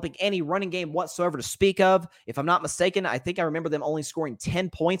not developing any running game whatsoever to speak of. If I'm not mistaken, I think I remember them only scoring 10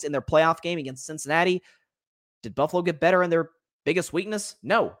 points in their playoff game against Cincinnati. Did Buffalo get better in their biggest weakness?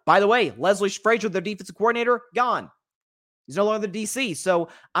 No. By the way, Leslie Frazier, their defensive coordinator, gone. He's no longer the DC. So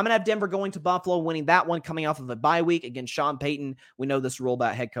I'm going to have Denver going to Buffalo, winning that one coming off of a bye week. Again, Sean Payton, we know this rule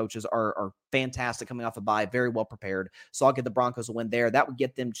about head coaches are fantastic coming off a bye, very well prepared. So I'll give the Broncos a win there. That would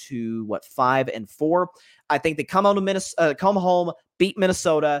get them to, 5-4. I think they come home, beat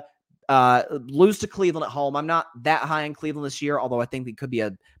Minnesota, lose to Cleveland at home. I'm not that high on Cleveland this year, although I think they could be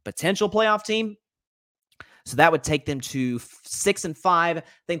a potential playoff team. So that would take them to 6-5. I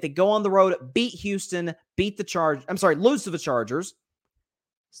think they go on the road, beat Houston, lose to the Chargers.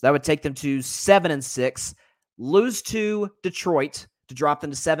 So that would take them to 7-6, lose to Detroit to drop them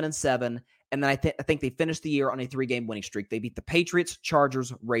to 7-7. And then I think they finished the year on a 3-game winning streak. They beat the Patriots,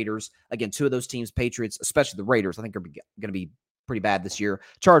 Chargers, Raiders. Again, two of those teams, Patriots, especially the Raiders, I think are going to be pretty bad this year.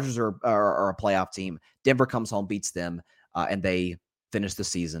 Chargers are a playoff team. Denver comes home, beats them, and they finish the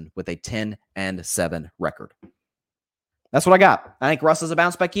season with a 10-7 record. That's what I got. I think Russ is a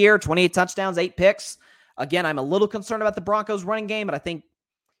bounce back year, 28 touchdowns, 8 picks. Again, I'm a little concerned about the Broncos running game, but I think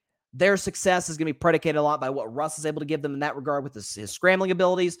their success is going to be predicated a lot by what Russ is able to give them in that regard with his scrambling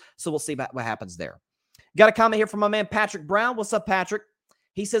abilities. So we'll see what happens there. Got a comment here from my man, Patrick Brown. What's up, Patrick?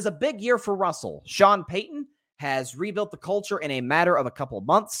 He says, a big year for Russell. Sean Payton has rebuilt the culture in a matter of a couple of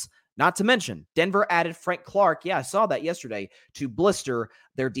months. Not to mention, Denver added Frank Clark. Yeah, I saw that yesterday to blister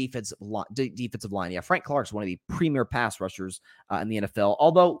their defensive line. Yeah, Frank Clark's one of the premier pass rushers in the NFL.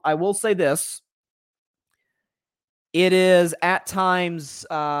 Although I will say this, it is at times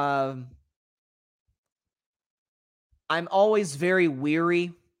I'm always very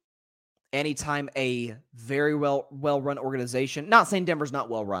weary anytime a very well-run organization. Not saying Denver's not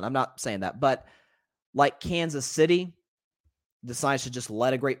well-run. I'm not saying that, but like Kansas City decides to just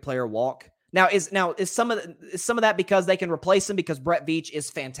let a great player walk. Now is some of that because they can replace him because Brett Veach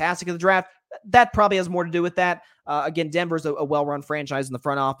is fantastic at the draft? That probably has more to do with that. Again, Denver's a well-run franchise in the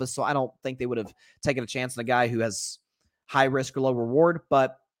front office, so I don't think they would have taken a chance on a guy who has high risk or low reward.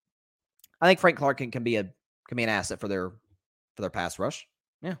 But I think Frank Clark can be an asset for their pass rush.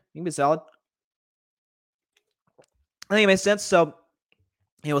 Yeah, he can be solid. I think it makes sense. So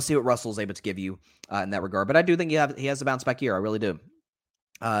we'll see what Russell's able to give you in that regard. But I do think he has a bounce back year. I really do.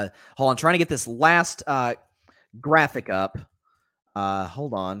 Hold on. Trying to get this last graphic up.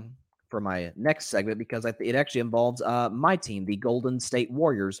 Hold on for my next segment because it actually involves my team, the Golden State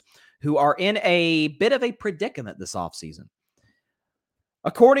Warriors, who are in a bit of a predicament this offseason.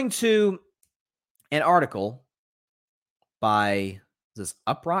 According to an article by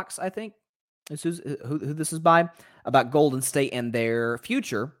Uproxx, I think, who this is by, about Golden State and their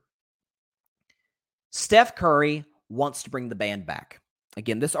future, Steph Curry wants to bring the band back.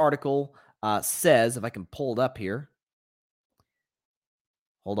 Again, this article says, if I can pull it up here.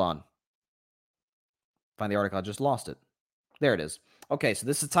 Hold on. Find the article. I just lost it. There it is. Okay, so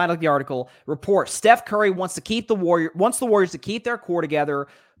this is the title of the article. Report: Steph Curry wants the Warriors to keep their core together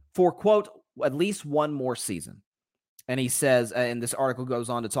for, quote, at least one more season. And he says, and this article goes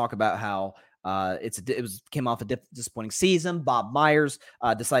on to talk about how came off a disappointing season. Bob Myers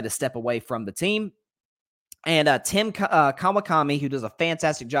decided to step away from the team. And Tim Kawakami, who does a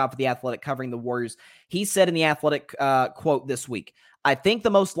fantastic job for The Athletic covering the Warriors, he said in The Athletic, quote, this week, I think the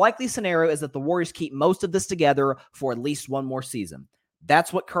most likely scenario is that the Warriors keep most of this together for at least one more season.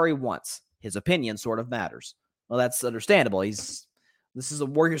 That's what Curry wants. His opinion sort of matters. Well, that's understandable. This is a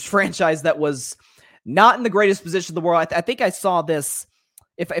Warriors franchise that was not in the greatest position in the world. I think I saw this.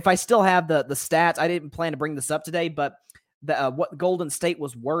 If I still have the stats, I didn't plan to bring this up today, but what Golden State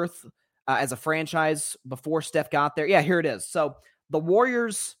was worth as a franchise before Steph got there. Yeah, here it is. So the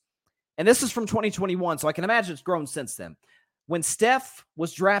Warriors, and this is from 2021, so I can imagine it's grown since then. When Steph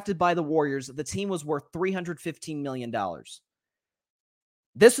was drafted by the Warriors, the team was worth $315 million.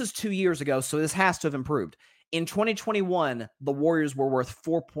 This is 2 years ago, so this has to have improved. In 2021, the Warriors were worth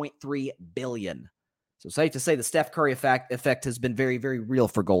 $4.3 billion. So safe to say the Steph Curry effect has been very, very real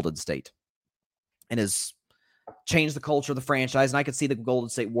for Golden State and is change the culture of the franchise. And I could see the Golden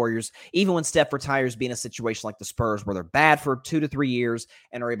State Warriors, even when Steph retires, be in a situation like the Spurs where they're bad for 2 to 3 years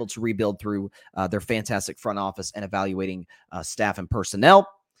and are able to rebuild through their fantastic front office and evaluating staff and personnel.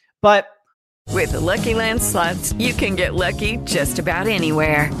 But with the Lucky Land Slots, you can get lucky just about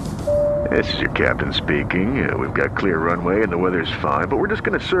anywhere. This is your captain speaking. We've got clear runway and the weather's fine, but we're just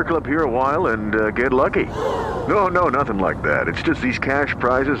going to circle up here a while and get lucky. No, nothing like that. It's just these cash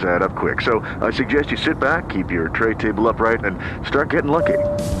prizes add up quick. So I suggest you sit back, keep your tray table upright, and start getting lucky.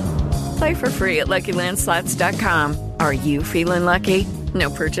 Play for free at LuckyLandSlots.com. Are you feeling lucky? No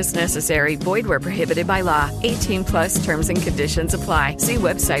purchase necessary. Void where prohibited by law. 18+ terms and conditions apply. See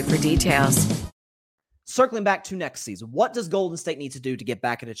website for details. Circling back to next season, what does Golden State need to do to get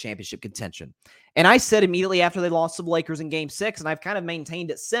back into championship contention? And I said immediately after they lost to the Lakers in Game 6, and I've kind of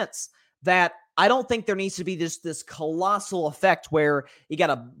maintained it since, that I don't think there needs to be this colossal effect where you got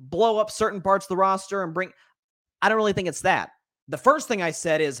to blow up certain parts of the roster and bring... I don't really think it's that. The first thing I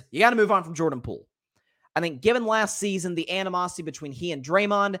said is you got to move on from Jordan Poole. I think given last season, the animosity between he and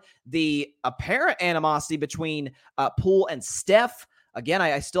Draymond, the apparent animosity between Poole and Steph. Again,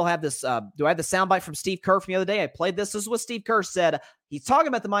 I still have this. Do I have the soundbite from Steve Kerr from the other day? I played this. This is what Steve Kerr said. He's talking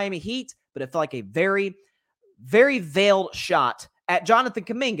about the Miami Heat, but it felt like a very, very veiled shot at Jonathan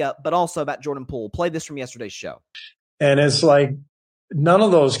Kuminga, but also about Jordan Poole. Played this from yesterday's show. And it's like none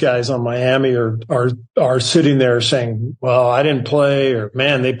of those guys on Miami are sitting there saying, well, I didn't play, or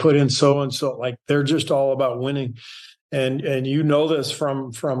man, they put in so-and-so. Like, they're just all about winning. And you know this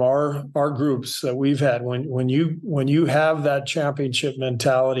from our groups that we've had. When you have that championship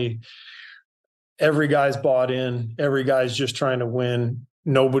mentality, every guy's bought in. Every guy's just trying to win.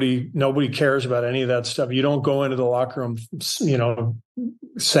 Nobody cares about any of that stuff. You don't go into the locker room,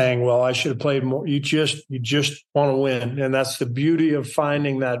 saying, "Well, I should have played more." You just want to win, and that's the beauty of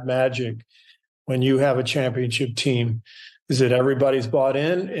finding that magic when you have a championship team. Is that everybody's bought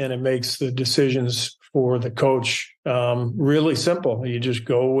in, and it makes the decisions for the coach really simple. You just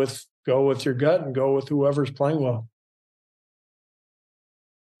go with your gut and go with whoever's playing well.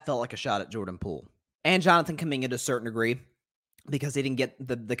 Felt like a shot at Jordan Poole and Jonathan Kuminga to a certain degree, because he didn't get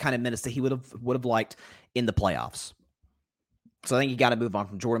the kind of minutes that he would have liked in the playoffs. So I think you got to move on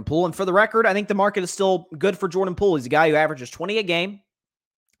from Jordan Poole. And for the record, I think the market is still good for Jordan Poole. He's a guy who averages 20 a game.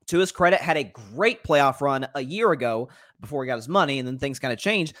 To his credit, had a great playoff run a year ago before he got his money, and then things kind of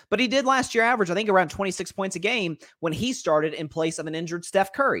changed. But he did last year average, I think, around 26 points a game when he started in place of an injured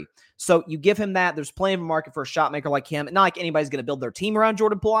Steph Curry. So you give him that. There's plenty of a market for a shot maker like him. Not like anybody's going to build their team around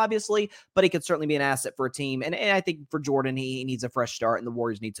Jordan Poole, obviously, but he could certainly be an asset for a team. And I think for Jordan, he needs a fresh start, and the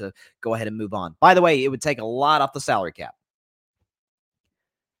Warriors need to go ahead and move on. By the way, it would take a lot off the salary cap.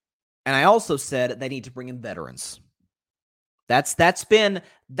 And I also said they need to bring in veterans. That's been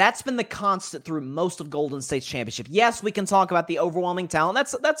the constant through most of Golden State's championship. Yes, we can talk about the overwhelming talent.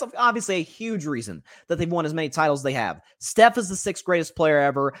 That's obviously a huge reason that they've won as many titles as they have. Steph is the 6th greatest player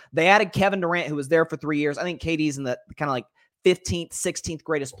ever. They added Kevin Durant, who was there for 3 years. I think KD's in the kind of like 15th, 16th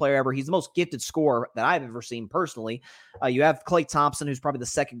greatest player ever. He's the most gifted scorer that I've ever seen personally. You have Klay Thompson, who's probably the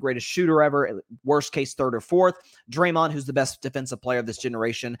 2nd greatest shooter ever, worst case 3rd or 4th. Draymond, who's the best defensive player of this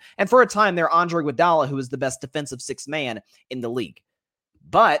generation. And for a time there, Andre Iguodala, who is the best defensive 6th man in the league.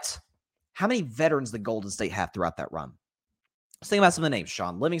 But how many veterans did Golden State have throughout that run? Let's think about some of the names.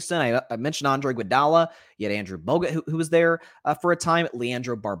 Sean Livingston. I mentioned Andre Iguodala. You had Andrew Bogut, who was there for a time.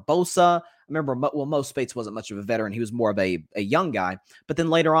 Leandro Barbosa. I remember, Mo Spates wasn't much of a veteran. He was more of a young guy. But then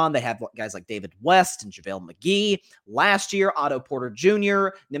later on, they had guys like David West and JaVale McGee. Last year, Otto Porter Jr.,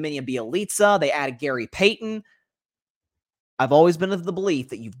 Nemanja Bjelica. They added Gary Payton. I've always been of the belief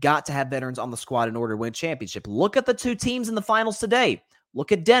that you've got to have veterans on the squad in order to win a championship. Look at the 2 teams in the finals today.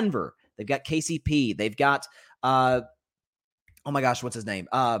 Look at Denver. They've got KCP. They've got... oh my gosh, what's his name?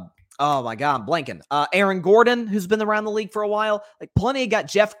 Oh my God, I'm blanking. Aaron Gordon, who's been around the league for a while. Like, plenty. Got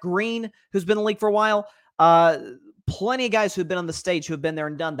Jeff Green, who's been in the league for a while. Plenty of guys who've been on the stage who have been there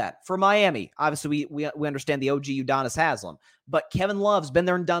and done that. For Miami, obviously we understand the OG Udonis Haslem, but Kevin Love's been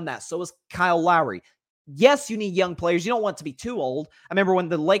there and done that. So is Kyle Lowry. Yes, you need young players. You don't want to be too old. I remember when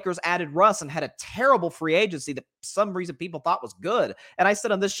the Lakers added Russ and had a terrible free agency that for some reason people thought was good. And I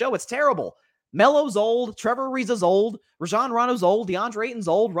said on this show, it's terrible. Melo's old. Trevor Ariza's old. Rajon Rondo's old. DeAndre Ayton's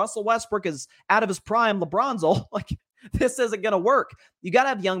old. Russell Westbrook is out of his prime. LeBron's old. Like, this isn't going to work. You got to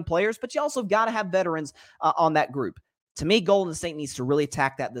have young players, but you also got to have veterans on that group. To me, Golden State needs to really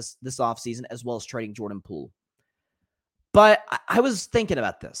attack that this offseason, as well as trading Jordan Poole. But I was thinking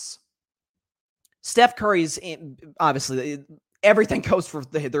about this. Steph Curry's obviously everything goes through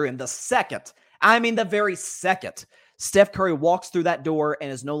him the second. I mean, the very second Steph Curry walks through that door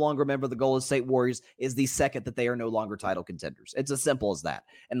and is no longer a member of the Golden State Warriors is the second that they are no longer title contenders. It's as simple as that.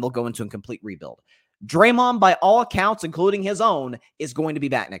 And they'll go into a complete rebuild. Draymond, by all accounts, including his own, is going to be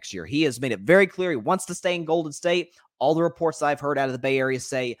back next year. He has made it very clear he wants to stay in Golden State. All the reports I've heard out of the Bay Area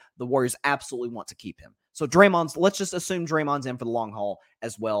say the Warriors absolutely want to keep him. So let's just assume Draymond's in for the long haul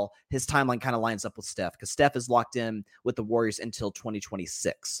as well. His timeline kind of lines up with Steph because Steph is locked in with the Warriors until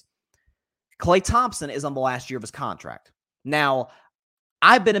 2026. Klay Thompson is on the last year of his contract. Now,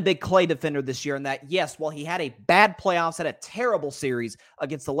 I've been a big Klay defender this year in that, yes, while he had a bad playoffs, had a terrible series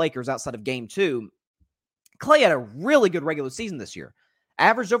against the Lakers outside of Game 2, Klay had a really good regular season this year.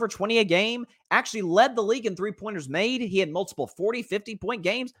 Averaged over 20 a game, actually led the league in three-pointers made. He had multiple 40, 50-point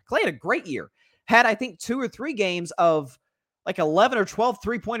games. Klay had a great year. Had, I think, 2 or 3 games of like 11 or 12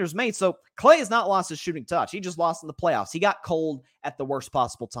 three-pointers made. So Klay has not lost his shooting touch. He just lost in the playoffs. He got cold at the worst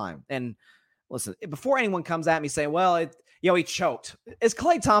possible time. And listen, before anyone comes at me saying, well, he choked. Is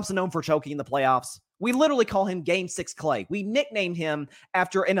Klay Thompson known for choking in the playoffs? We literally call him Game 6 Klay. We nicknamed him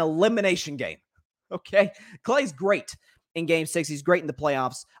after an elimination game. Okay? Klay's great in Game 6. He's great in the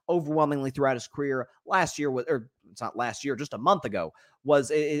playoffs overwhelmingly throughout his career. Last year, or it's not last year, just a month ago,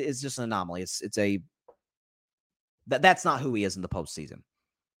 is just an anomaly. That's not who he is in the postseason.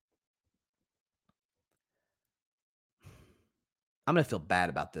 I'm going to feel bad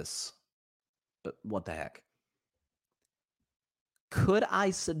about this, but what the heck? Could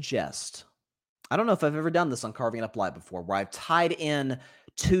I suggest, I don't know if I've ever done this on Carving It Up Live before, where I've tied in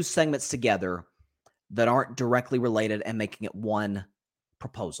 2 segments together that aren't directly related and making it one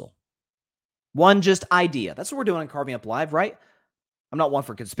proposal. One just idea. That's what we're doing on Carving Up Live, right? I'm not one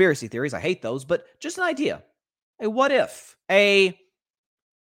for conspiracy theories. I hate those, but just an idea. A what if?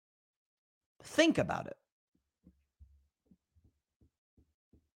 Think about it.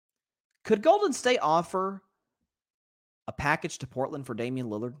 Could Golden State offer a package to Portland for Damian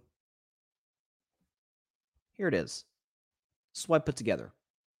Lillard? Here it is. This is what I put together.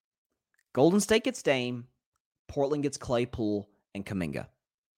 Golden State gets Dame, Portland gets Klay, Poole, and Kuminga.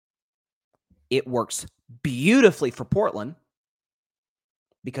 It works beautifully for Portland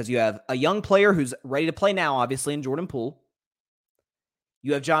because you have a young player who's ready to play now, obviously, in Jordan Poole.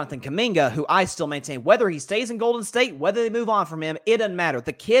 You have Jonathan Kuminga, who I still maintain, whether he stays in Golden State, whether they move on from him, it doesn't matter.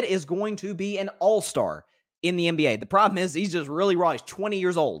 The kid is going to be an all-star in the NBA. The problem is he's just really raw. He's 20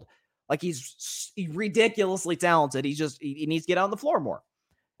 years old. Like, he's ridiculously talented. He needs to get out on the floor more.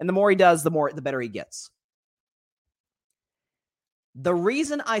 And the more he does, the better he gets. The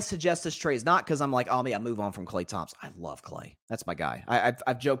reason I suggest this trade is not because I'm like, oh, man, move on from Klay Thompson. I love Klay. That's my guy.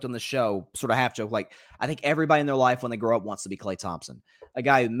 I've joked on the show, sort of half joke, like, I think everybody in their life when they grow up wants to be Klay Thompson. A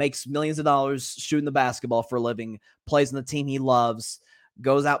guy who makes millions of dollars shooting the basketball for a living, plays on the team he loves,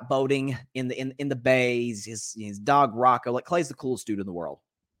 goes out boating in the bay. His dog Rocco. Like, Klay's the coolest dude in the world.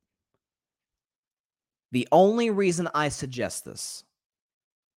 The only reason I suggest this,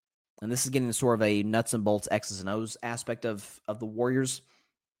 and this is getting sort of a nuts and bolts X's and O's aspect of the Warriors,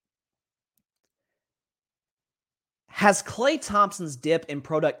 has Klay Thompson's dip in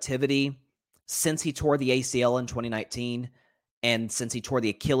productivity since he tore the ACL in 2019 and since he tore the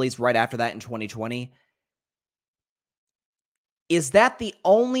Achilles right after that in 2020, is that the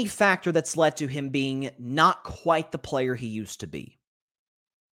only factor that's led to him being not quite the player he used to be?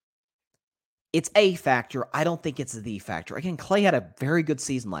 It's a factor. I don't think it's the factor. Again, Klay had a very good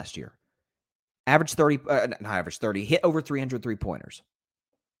season last year. Average 30, not average 30, hit over 300 three-pointers.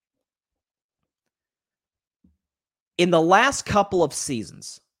 In the last couple of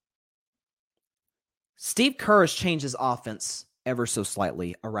seasons, Steve Kerr has changed his offense ever so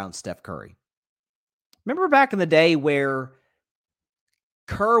slightly around Steph Curry. Remember back in the day where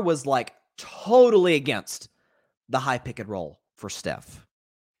Kerr was like totally against the high pick and roll for Steph?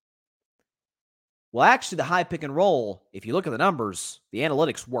 Well, actually, the high pick and roll, if you look at the numbers, the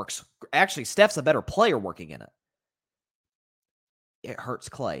analytics works. Actually, Steph's a better player working in it. It hurts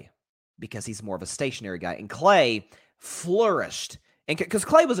Klay because he's more of a stationary guy. And Klay flourished. And because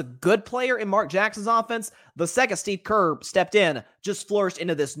Klay was a good player in Mark Jackson's offense, the second Steve Kerr stepped in, just flourished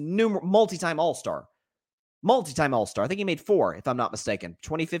into this new multi-time All-Star. Multi-time All-Star. I think he made 4, if I'm not mistaken.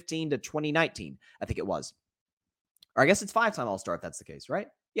 2015 to 2019, I think it was. Or I guess it's 5-time All-Star if that's the case, right?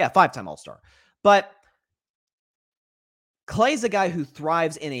 Yeah, 5-time All-Star. But Klay's a guy who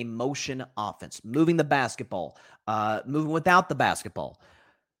thrives in a motion offense, moving the basketball, moving without the basketball.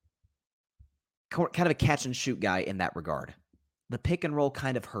 Kind of a catch and shoot guy in that regard. The pick and roll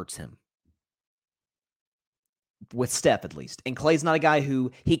kind of hurts him. With Steph, at least. And Klay's not a guy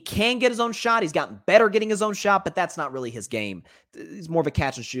who, he can get his own shot. He's gotten better getting his own shot, but that's not really his game. He's more of a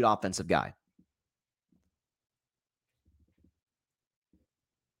catch and shoot offensive guy.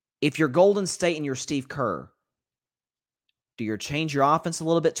 If you're Golden State and you're Steve Kerr, do you change your offense a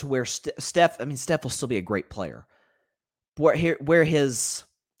little bit to where Steph will still be a great player, where his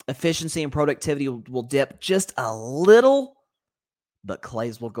efficiency and productivity will dip just a little, but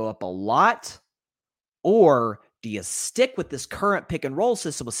Klay's will go up a lot? Or do you stick with this current pick and roll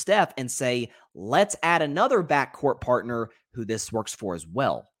system with Steph and say, let's add another backcourt partner who this works for as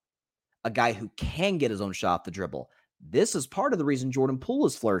well? A guy who can get his own shot off the dribble. This is part of the reason Jordan Poole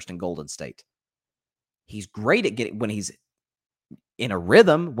has flourished in Golden State. He's great at getting, when he's in a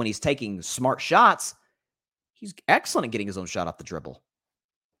rhythm, when he's taking smart shots, he's excellent at getting his own shot off the dribble.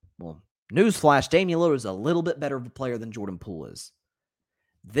 Well, newsflash, Damian Lillard is a little bit better of a player than Jordan Poole is.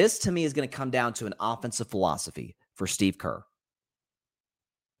 This, to me, is going to come down to an offensive philosophy for Steve Kerr.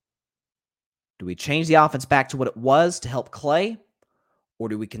 Do we change the offense back to what it was to help Klay? Or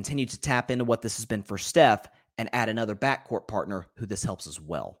do we continue to tap into what this has been for Steph and add another backcourt partner who this helps as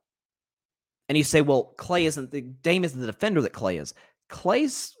well? And you say, well, Dame isn't the defender that Klay is.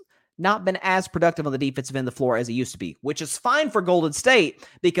 Klay's not been as productive on the defensive end of the floor as he used to be, which is fine for Golden State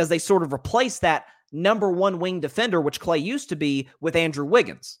because they sort of replaced that number one wing defender, which Klay used to be, with Andrew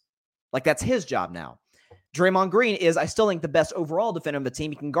Wiggins. Like, that's his job now. Draymond Green is, I still think, the best overall defender of the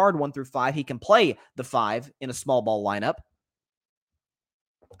team. He can guard 1 through 5. He can play the 5 in a small ball lineup.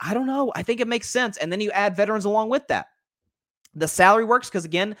 I don't know. I think it makes sense. And then you add veterans along with that. The salary works because,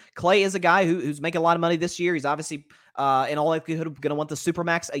 again, Klay is a guy who's making a lot of money this year. He's obviously, in all likelihood, going to want the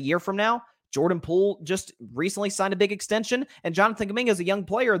Supermax a year from now. Jordan Poole just recently signed a big extension. And Jonathan Kuminga is a young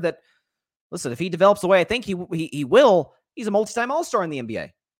player that, listen, if he develops the way I think he will, he's a multi-time All-Star in the NBA.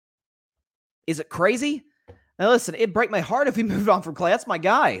 Is it crazy? Now, listen, it'd break my heart if he moved on from Klay. That's my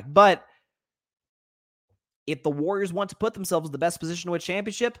guy. But if the Warriors want to put themselves in the best position to win a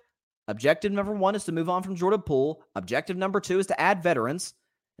championship, objective number 1 is to move on from Jordan Poole. Objective number 2 is to add veterans.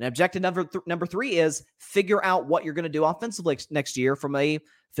 And objective number 3 is figure out what you're going to do offensively next year from a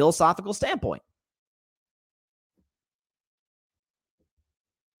philosophical standpoint.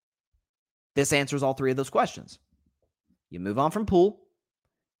 This answers all 3 of those questions. You move on from Poole.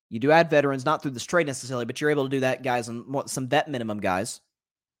 You do add veterans, not through this trade necessarily, but you're able to do that, guys, on some vet minimum guys.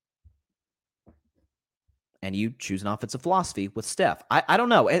 And you choose an offensive philosophy with Steph. I don't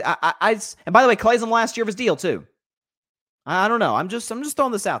know. And by the way, Klay's in the last year of his deal too. I don't know. I'm just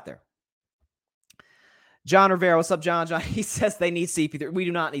throwing this out there. John Rivera, what's up, John? He says they need CP3. We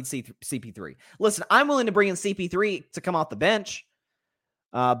do not need CP3. Listen, I'm willing to bring in CP3 to come off the bench,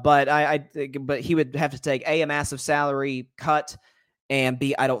 but he would have to take A, a massive salary cut, and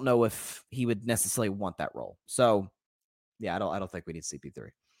B, I don't know if he would necessarily want that role. So, yeah, I don't think we need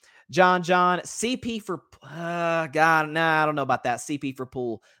CP3. John, CP for I don't know about that. CP for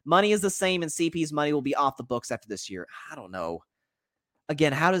Poole. Money is the same, and CP's money will be off the books after this year. I don't know.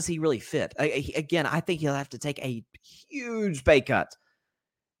 Again, how does he really fit? I think he'll have to take a huge pay cut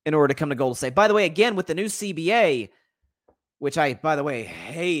in order to come to Golden State. By the way, again, with the new CBA, which I, by the way,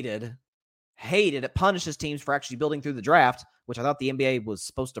 hated. It punishes teams for actually building through the draft, which I thought the NBA was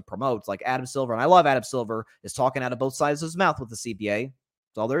supposed to promote. Like Adam Silver, and I love Adam Silver, is talking out of both sides of his mouth with the CBA.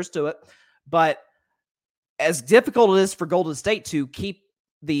 That's all there is to it. But as difficult it is for Golden State to keep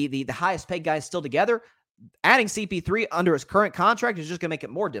the highest paid guys still together, adding CP3 under his current contract is just going to make it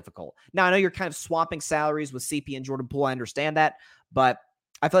more difficult. Now, I know you're kind of swapping salaries with CP and Jordan Poole. I understand that. But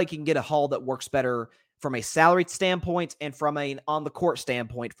I feel like you can get a haul that works better from a salary standpoint and from an on-the-court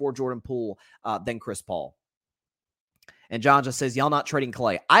standpoint for Jordan Poole than Chris Paul. And John just says, y'all not trading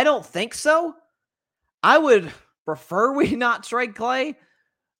Klay. I don't think so. I would prefer we not trade Klay.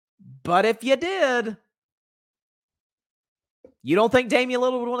 But if you did, you don't think Damian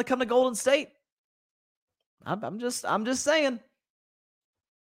Lillard would want to come to Golden State? I'm just saying. I'm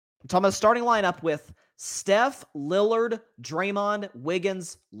talking about a starting lineup with Steph, Lillard, Draymond,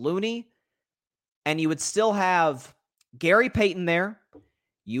 Wiggins, Looney, and you would still have Gary Payton there.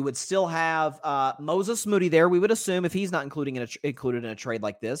 You would still have Moses Moody there, we would assume, if he's not included in a trade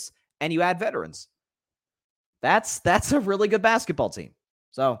like this, and you add veterans. That's a really good basketball team.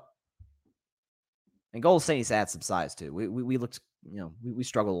 So, and Golden State needs to add some size too. We looked, we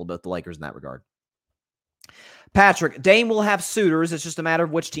struggle a little bit with the Lakers in that regard. Patrick, Dame will have suitors. It's just a matter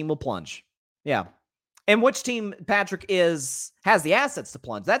of which team will plunge. Yeah. And which team Patrick has the assets to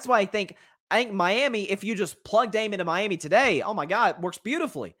plunge. That's why I think Miami, if you just plug Dame into Miami today, oh my God, it works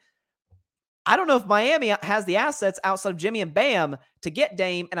beautifully. I don't know if Miami has the assets outside of Jimmy and Bam to get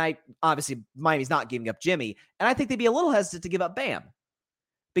Dame. And obviously Miami's not giving up Jimmy. And I think they'd be a little hesitant to give up Bam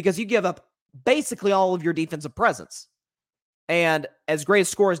because you give up basically all of your defensive presence. And as great a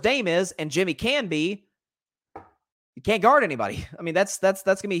scorer as Dame is, and Jimmy can be, You can't guard anybody. I mean, that's going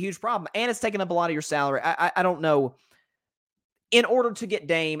to be a huge problem. And it's taking up a lot of your salary. I don't know. In order to get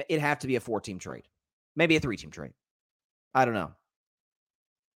Dame, it'd have to be a 4-team trade. Maybe a 3-team trade. I don't know.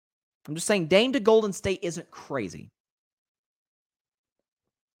 I'm just saying Dame to Golden State isn't crazy.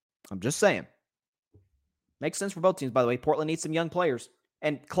 I'm just saying. Makes sense for both teams, by the way. Portland needs some young players.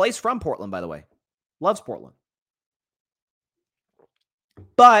 And Clay's from Portland, by the way. Loves Portland.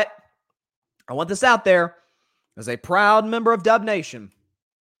 But I want this out there. As a proud member of Dub Nation,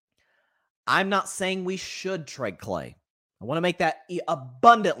 I'm not saying we should trade Clay. I want to make that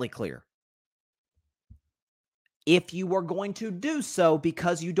abundantly clear. If you were going to do so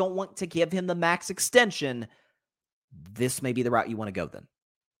because you don't want to give him the max extension, this may be the route you want to go then.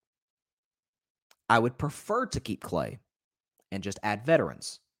 I would prefer to keep Clay and just add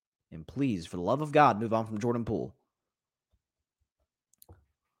veterans. And please, for the love of God, move on from Jordan Poole.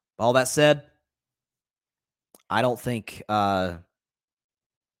 All that said, I don't think Golden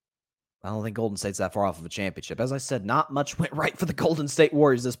State's that far off of a championship. As I said, not much went right for the Golden State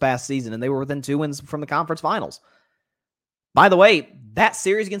Warriors this past season, and they were within 2 wins from the conference finals. By the way, that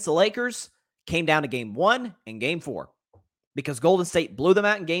series against the Lakers came down to Game 1 and Game 4 because Golden State blew them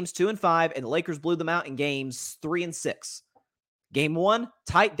out in Games 2 and 5, and the Lakers blew them out in Games 3 and 6. Game 1,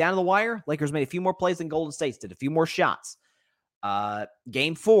 tight, down to the wire. Lakers made a few more plays than Golden State did, a few more shots.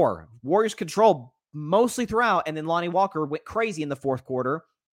 Game 4, Warriors controlled mostly throughout, and then Lonnie Walker went crazy in the fourth quarter.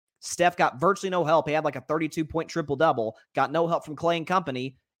 Steph got virtually no help. He had like a 32-point triple-double, got no help from Clay and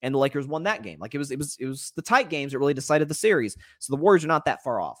company, and the Lakers won that game. Like it was the tight games that really decided the series. So the Warriors are not that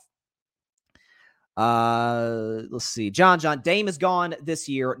far off. Let's see. John, Dame is gone this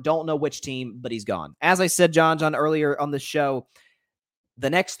year. Don't know which team, but he's gone. As I said, John, earlier on the show, the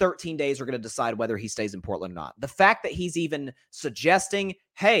next 13 days are going to decide whether he stays in Portland or not. The fact that he's even suggesting,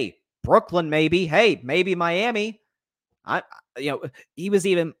 hey, Brooklyn maybe, hey, maybe Miami. He was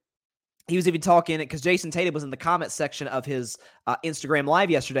even talking because Jason Tatum was in the comment section of his Instagram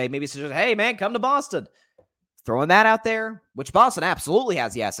live yesterday. Maybe suggested, hey man, come to Boston. Throwing that out there, which Boston absolutely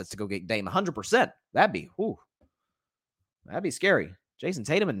has the assets to go get Dame 100%. That'd be scary. Jason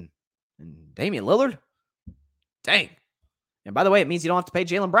Tatum and Damian Lillard. Dang. And by the way, it means you don't have to pay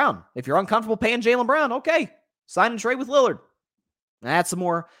Jaylen Brown. If you're uncomfortable paying Jaylen Brown, okay, sign and trade with Lillard. Add some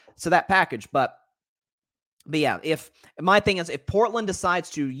more to that package. But yeah, my thing is, if Portland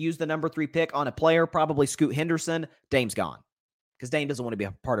decides to use the number 3 pick on a player, probably Scoot Henderson, Dame's gone. Because Dame doesn't want to be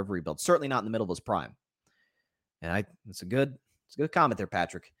a part of rebuild. Certainly not in the middle of his prime. And it's a good comment there,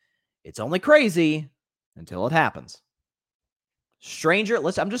 Patrick. It's only crazy until it happens.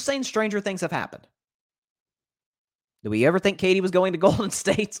 I'm just saying stranger things have happened. Did we ever think Katie was going to Golden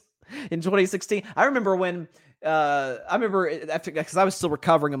State in 2016? I remember when, because I was still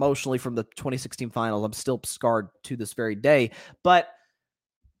recovering emotionally from the 2016 finals. I'm still scarred to this very day. But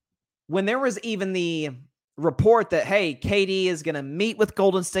when there was even the report that, hey, KD is going to meet with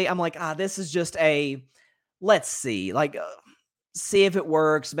Golden State, I'm like, this is just let's see. See if it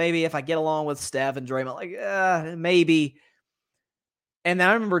works. Maybe if I get along with Steph and Draymond, maybe. And then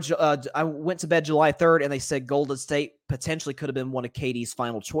I remember I went to bed July 3rd, and they said Golden State potentially could have been one of KD's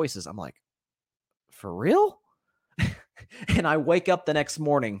final choices. I'm like, for real? And I wake up the next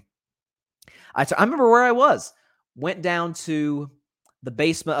morning. I remember where I was. Went down to the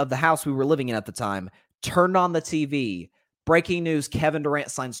basement of the house we were living in at the time, turned on the TV. Breaking news, Kevin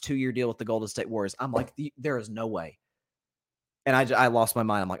Durant signs 2-year deal with the Golden State Warriors. I'm like, there is no way. And I lost my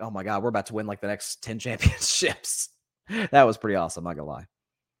mind. I'm like, oh my God, we're about to win like the next 10 championships. That was pretty awesome, I'm not gonna lie.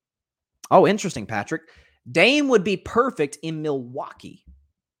 Oh, interesting, Patrick. Dame would be perfect in Milwaukee.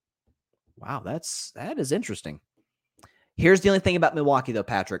 Wow, that is interesting. Here's the only thing about Milwaukee, though,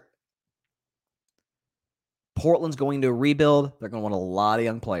 Patrick. Portland's going to rebuild. They're going to want a lot of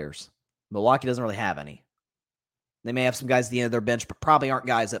young players. Milwaukee doesn't really have any. They may have some guys at the end of their bench, but probably aren't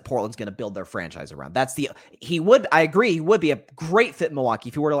guys that Portland's going to build their franchise around. I agree, he would be a great fit in Milwaukee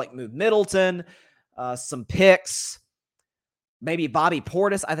if he were to move Middleton, some picks. Maybe Bobby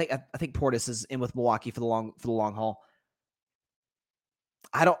Portis. I think Portis is in with Milwaukee for the long haul.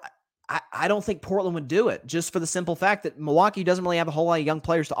 I don't think Portland would do it just for the simple fact that Milwaukee doesn't really have a whole lot of young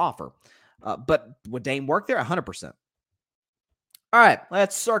players to offer. But would Dame work there? 100%. All right,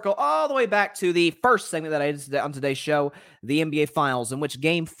 let's circle all the way back to the first segment that I did on today's show, the NBA Finals, in which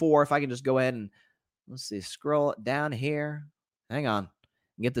Game 4, if I can just go ahead and, let's see, scroll it down here. Hang on.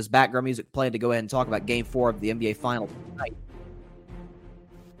 Get this background music played to go ahead and talk about Game 4 of the NBA Finals tonight.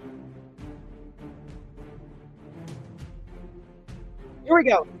 Here we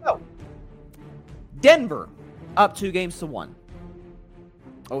go. So, Denver up 2-1.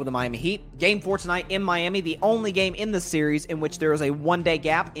 over the Miami Heat. Game 4 tonight in Miami, the only game in the series in which there is a 1-day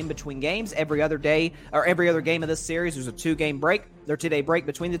gap in between games. Every other day, or every other game of this series, there's a 2-day break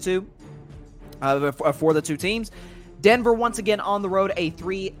between the two for the two teams. Denver, once again, on the road, a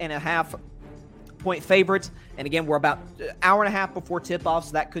 3.5 point favorite. And again, we're about an hour and a half before tip-off,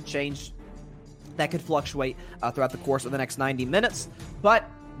 so that could change. That could fluctuate throughout the course of the next 90 minutes. But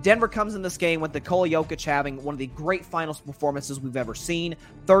Denver comes in this game with Nikola Jokic having one of the great finals performances we've ever seen.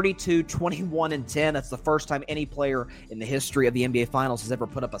 32, 21, and 10. That's the first time any player in the history of the NBA Finals has ever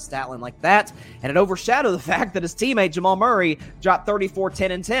put up a stat line like that. And it overshadowed the fact that his teammate Jamal Murray dropped 34,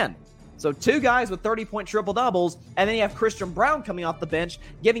 10, and 10. So two guys with 30-point triple-doubles, and then you have Christian Brown coming off the bench,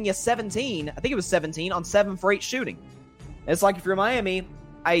 giving you 17, I think it was 17, on 7 for 8 shooting. It's like if you're Miami,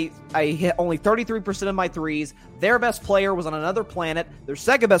 I hit only 33% of my threes. Their best player was on another planet. Their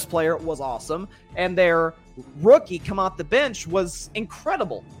second best player was awesome. And their rookie come off the bench was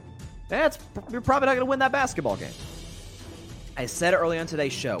incredible. You're probably not going to win that basketball game. I said it early on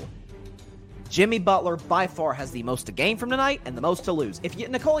today's show. Jimmy Butler by far has the most to gain from tonight and the most to lose. If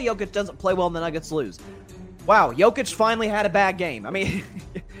Nikola Jokic doesn't play well and the Nuggets lose, wow, Jokic finally had a bad game. I mean,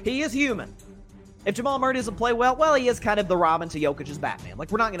 he is human. If Jamal Murray doesn't play well, he is kind of the Robin to Jokic's Batman.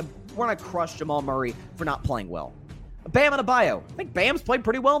 Like, we're not gonna crush Jamal Murray for not playing well. Bam Adebayo. I think Bam's played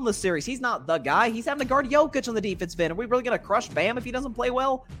pretty well in this series. He's not the guy. He's having to guard Jokic on the defensive end. Are we really gonna crush Bam if he doesn't play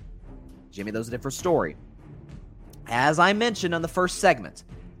well? Jimmy, those are a different story. As I mentioned on the first segment,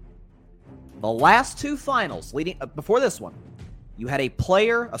 the last two finals leading before this one, you had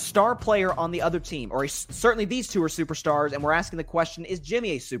a star player on the other team, or certainly these two are superstars, and we're asking the question, is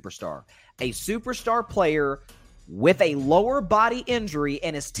Jimmy a superstar? A superstar player with a lower body injury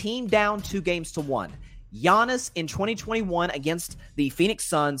and his team down 2-1. Giannis in 2021 against the Phoenix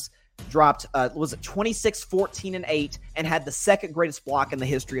Suns dropped, 26, 14, and 8, and had the second greatest block in the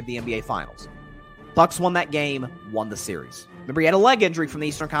history of the NBA Finals. Bucks won that game, won the series. Remember, he had a leg injury from the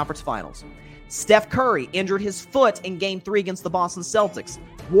Eastern Conference Finals. Steph Curry injured his foot in Game 3 against the Boston Celtics.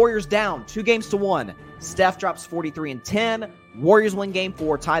 Warriors down 2-1. Steph drops 43 and 10. Warriors win Game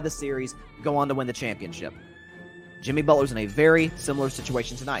 4, tie the series, go on to win the championship. Jimmy Butler's in a very similar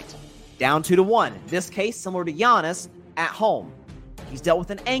situation tonight. Down 2-1. This case, similar to Giannis, at home. He's dealt with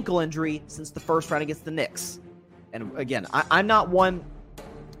an ankle injury since the first round against the Knicks. And again, I'm not one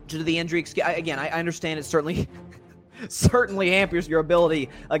to do the injury. Again, I understand it certainly hampers your ability.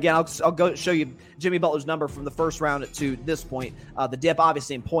 Again, I'll go show you Jimmy Butler's number from the first round to this point. The dip,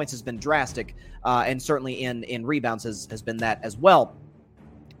 obviously, in points has been drastic, and certainly in rebounds has been that as well.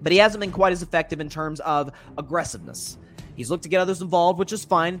 But he hasn't been quite as effective in terms of aggressiveness. He's looked to get others involved, which is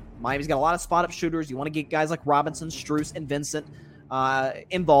fine. Miami's got a lot of spot-up shooters. You want to get guys like Robinson, Strus, and Vincent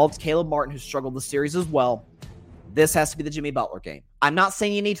involved. Caleb Martin, who struggled this series as well. This has to be the Jimmy Butler game. I'm not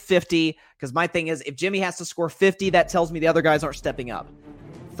saying you need 50, because my thing is, if Jimmy has to score 50, that tells me the other guys aren't stepping up.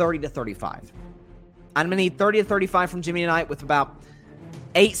 30 to 35. I'm going to need 30 to 35 from Jimmy tonight with about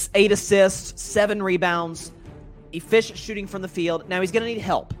 8 assists, 7 rebounds, efficient shooting from the field. Now, he's going to need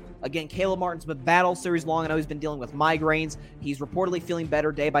help. Again, Caleb Martin's been battle series long. I know he's been dealing with migraines. He's reportedly feeling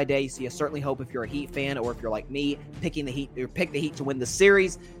better day by day, so you certainly hope, if you're a Heat fan or if you're like me, pick the Heat to win the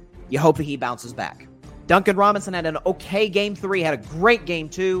series, you hope that he bounces back. Duncan Robinson had an okay Game 3, had a great Game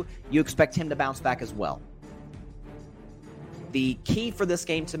 2. You expect him to bounce back as well. The key for this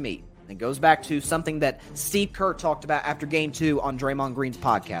game to me, and goes back to something that Steve Kerr talked about after Game 2 on Draymond Green's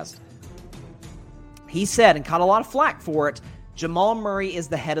podcast. He said, and caught a lot of flack for it, Jamal Murray is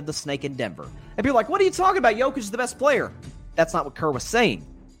the head of the snake in Denver. And people are like, what are you talking about? Jokic is the best player. That's not what Kerr was saying.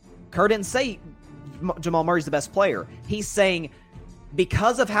 Kerr didn't say Jamal Murray's the best player. He's saying,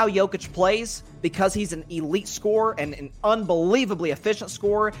 because of how Jokic plays, because he's an elite scorer and an unbelievably efficient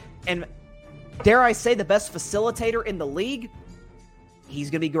scorer, and dare I say the best facilitator in the league, he's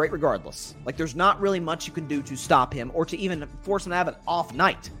going to be great regardless. Like, there's not really much you can do to stop him or to even force him to have an off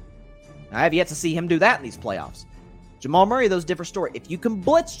night. I have yet to see him do that in these playoffs. Jamal Murray, though, is a different story. If you can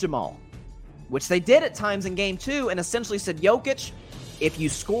blitz Jamal, which they did at times in Game 2, and essentially said, Jokic, if you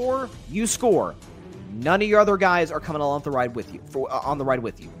score, you score. None of your other guys are coming along the ride with you. On the ride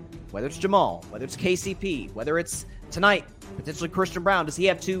with you, whether it's Jamal, whether it's KCP, whether it's tonight potentially Christian Brown. Does he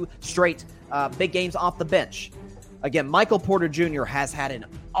have 2 straight big games off the bench? Again, Michael Porter Jr. has had an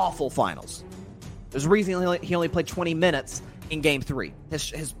awful finals. There's a reason he only played 20 minutes in Game 3.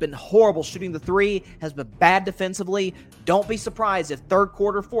 Has been horrible shooting the 3, has been bad defensively. Don't be surprised if third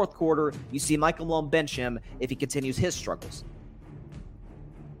quarter, fourth quarter, you see Michael Malone bench him if he continues his struggles.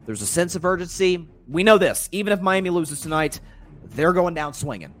 There's a sense of urgency. We know this. Even if Miami loses tonight, they're going down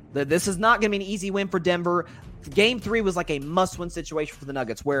swinging. This is not going to be an easy win for Denver. Game 3 was like a must-win situation for the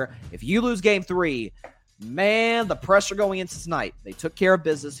Nuggets, where if you lose Game 3, man, the pressure going into tonight. They took care of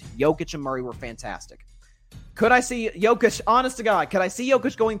business. Jokic and Murray were fantastic. Could I see Jokic, honest to God, could I see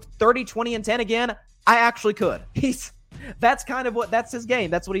Jokic going 30, 20, and 10 again? I actually could. That's his game.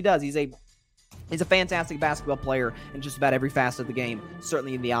 That's what he does. He's a fantastic basketball player in just about every facet of the game,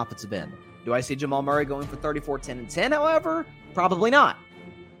 certainly in the offensive end. Do I see Jamal Murray going for 34, 10, and 10, however? Probably not.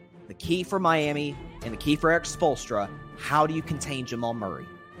 The key for Miami and the key for Eric Spoelstra, how do you contain Jamal Murray?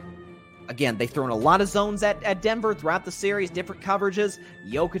 Again, they've thrown a lot of zones at Denver throughout the series, different coverages.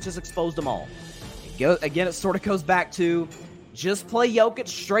 Jokic has exposed them all. Again, it sort of goes back to just play Jokic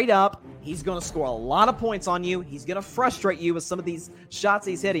straight up. He's going to score a lot of points on you. He's going to frustrate you with some of these shots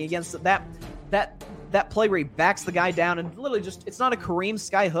he's hitting against that play where he backs the guy down and literally just, it's not a Kareem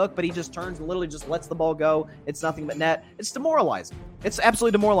sky hook, but he just turns and literally just lets the ball go. It's nothing but net. It's demoralizing. It's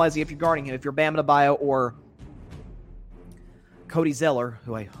absolutely demoralizing if you're guarding him, if you're Bam Adebayo or Cody Zeller,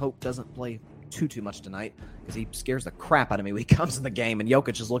 who I hope doesn't play too much tonight because he scares the crap out of me when he comes in the game and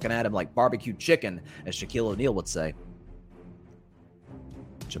Jokic is looking at him like barbecue chicken, as Shaquille O'Neal would say.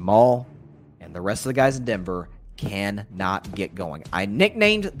 Jamal and the rest of the guys in Denver cannot get going. I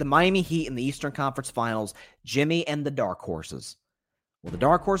nicknamed the Miami Heat in the Eastern Conference Finals Jimmy and the Dark Horses. Well, the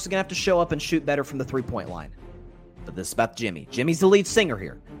Dark Horse is going to have to show up and shoot better from the three-point line. But this is about Jimmy. Jimmy's the lead singer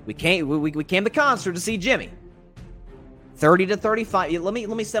here. We came to concert to see Jimmy. 30 to 35. Let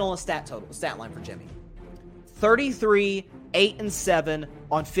me settle on a stat line for Jimmy. 33, 8, and 7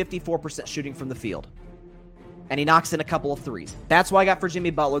 on 54% shooting from the field. And he knocks in a couple of threes. That's what I got for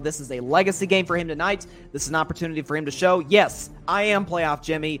Jimmy Butler. This is a legacy game for him tonight. This is an opportunity for him to show, yes, I am playoff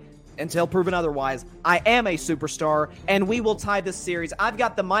Jimmy, until proven otherwise. I am a superstar, and we will tie this series. I've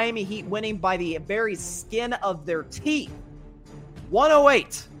got the Miami Heat winning by the very skin of their teeth.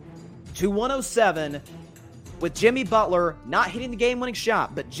 108 to 107, with Jimmy Butler not hitting the game-winning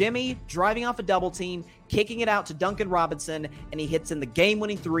shot, but Jimmy driving off a double team, kicking it out to Duncan Robinson, and he hits in the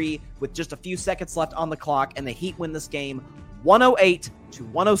game-winning three with just a few seconds left on the clock, and the Heat win this game 108 to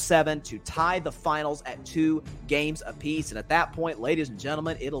 107 to tie the finals at 2 games apiece. And at that point, ladies and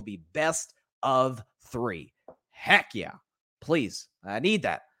gentlemen, it'll be best of 3. Heck yeah. Please. I need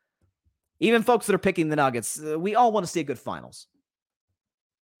that. Even folks that are picking the Nuggets, we all want to see a good finals.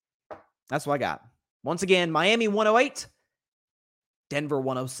 That's what I got. Once again, Miami 108, Denver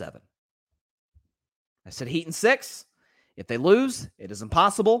 107. I said Heat in 6. If they lose, it is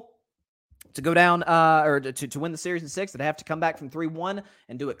impossible to go down or to win the series in 6. They'd have to come back from 3-1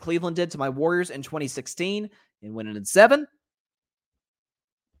 and do what Cleveland did to my Warriors in 2016 and win it in 7.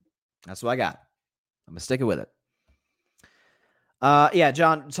 That's what I got. I'm going to stick it with it. Yeah,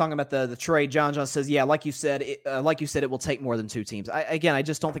 John, talking about the trade, John says, yeah, like you said, it will take more than 2 teams. I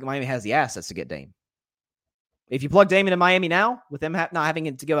just don't think Miami has the assets to get Dame. If you plug Dame into Miami now, with them not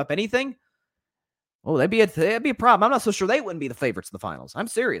having to give up anything, that'd be a problem. I'm not so sure they wouldn't be the favorites in the finals. I'm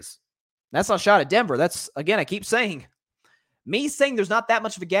serious. That's not a shot at Denver. That's, again, I keep saying, me saying there's not that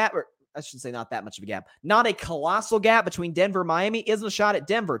much of a gap, or I should say not that much of a gap, not a colossal gap between Denver and Miami isn't a shot at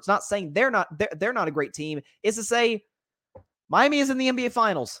Denver. It's not saying they're not a great team. It's to say Miami is in the NBA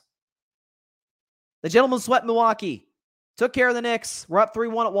Finals. The gentlemen swept Milwaukee, took care of the Knicks. We're up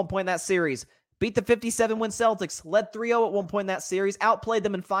 3-1 at one point in that series. Beat the 57-win Celtics, led 3-0 at one point in that series, outplayed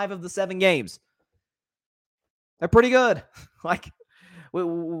them in 5 of the 7 games. They're pretty good. Like,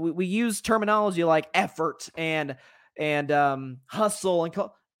 we use terminology like effort and hustle and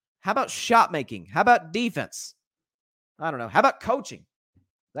how about shot making? How about defense? I don't know. How about coaching?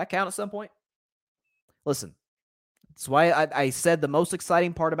 Does that count at some point? Listen, that's why I said the most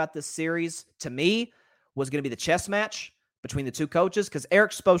exciting part about this series to me was going to be the chess match between the 2 coaches, because Eric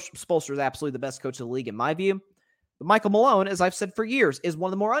Spoelstra is absolutely the best coach of the league in my view. But Michael Malone, as I've said for years, is one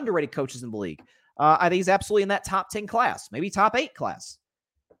of the more underrated coaches in the league. I think he's absolutely in that top 10 class, maybe top 8 class.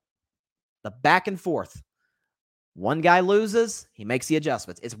 The back and forth. One guy loses, he makes the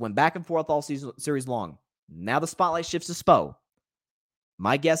adjustments. It's went back and forth all series long. Now the spotlight shifts to Spo.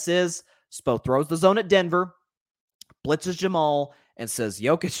 My guess is Spo throws the zone at Denver, blitzes Jamal, and says,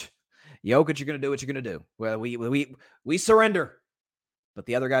 Jokic, you're going to do what you're going to do. Well, we surrender. But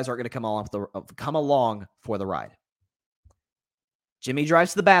the other guys aren't going to come along for the ride. Jimmy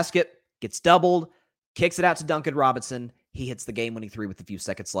drives to the basket, gets doubled, kicks it out to Duncan Robinson. He hits the game-winning 3 with a few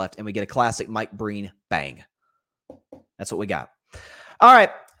seconds left, and we get a classic Mike Breen bang. That's what we got. All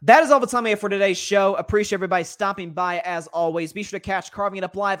right, that is all the time we have for today's show. Appreciate everybody stopping by as always. Be sure to catch Carving It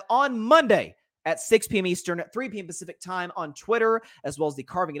Up Live on Monday at 6 p.m. Eastern, at 3 p.m. Pacific time on Twitter, as well as the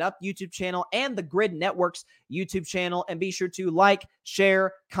Carving It Up YouTube channel and the Grid Network's YouTube channel. And be sure to like,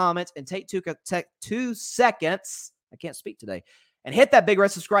 share, comment, and take 2 seconds. I can't speak today. And hit that big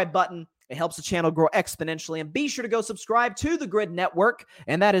red subscribe button. It helps the channel grow exponentially. And be sure to go subscribe to the Grid Network.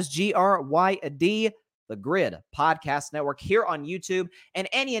 And that is GRYD, the Grid Podcast Network, here on YouTube and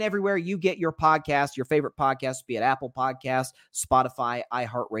any and everywhere you get your podcast, your favorite podcast, be it Apple Podcasts, Spotify,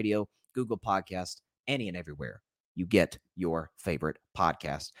 iHeartRadio, Google Podcast, any and everywhere you get your favorite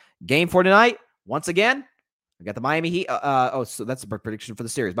podcast. Game for tonight, once again, I got the Miami Heat. So that's the prediction for the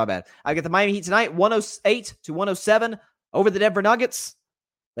series. My bad. I got the Miami Heat tonight, 108-107 over the Denver Nuggets.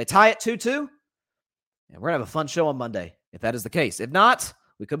 They tie it 2-2. And we're going to have a fun show on Monday, if that is the case. If not,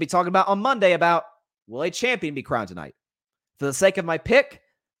 we could be talking about on Monday about will a champion be crowned tonight? For the sake of my pick,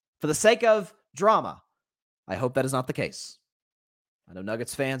 for the sake of drama, I hope that is not the case. I know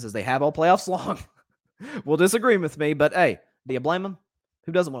Nuggets fans, as they have all playoffs long, will disagree with me, but hey, do you blame them?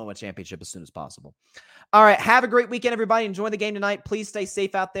 Who doesn't want to win a championship as soon as possible? All right, have a great weekend, everybody. Enjoy the game tonight. Please stay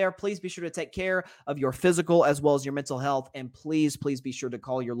safe out there. Please be sure to take care of your physical as well as your mental health. And please be sure to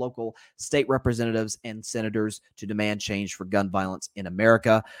call your local state representatives and senators to demand change for gun violence in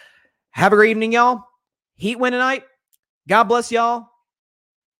America. Have a great evening, y'all. Heat win tonight. God bless y'all.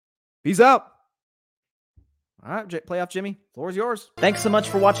 Peace out. All right, Playoff Jimmy, floor is yours. Thanks so much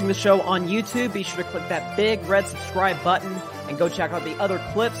for watching the show on YouTube. Be sure to click that big red subscribe button and go check out the other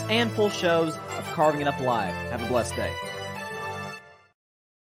clips and full shows of Carving It Up Live. Have a blessed day.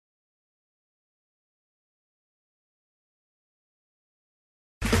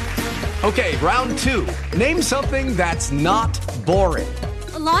 Okay, round 2. Name something that's not boring.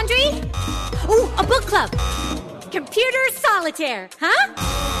 A laundry? Ooh, a book club. Computer solitaire, huh?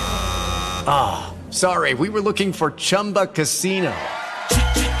 Ah, sorry, we were looking for Chumba Casino.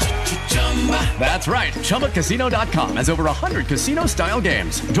 That's right, ChumbaCasino.com has over 100 casino-style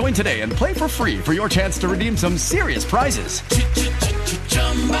games. Join today and play for free for your chance to redeem some serious prizes.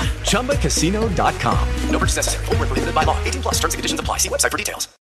 ChumbaCasino.com. No purchase necessary. Void where prohibited by law. 18+ terms and conditions apply. See website for details.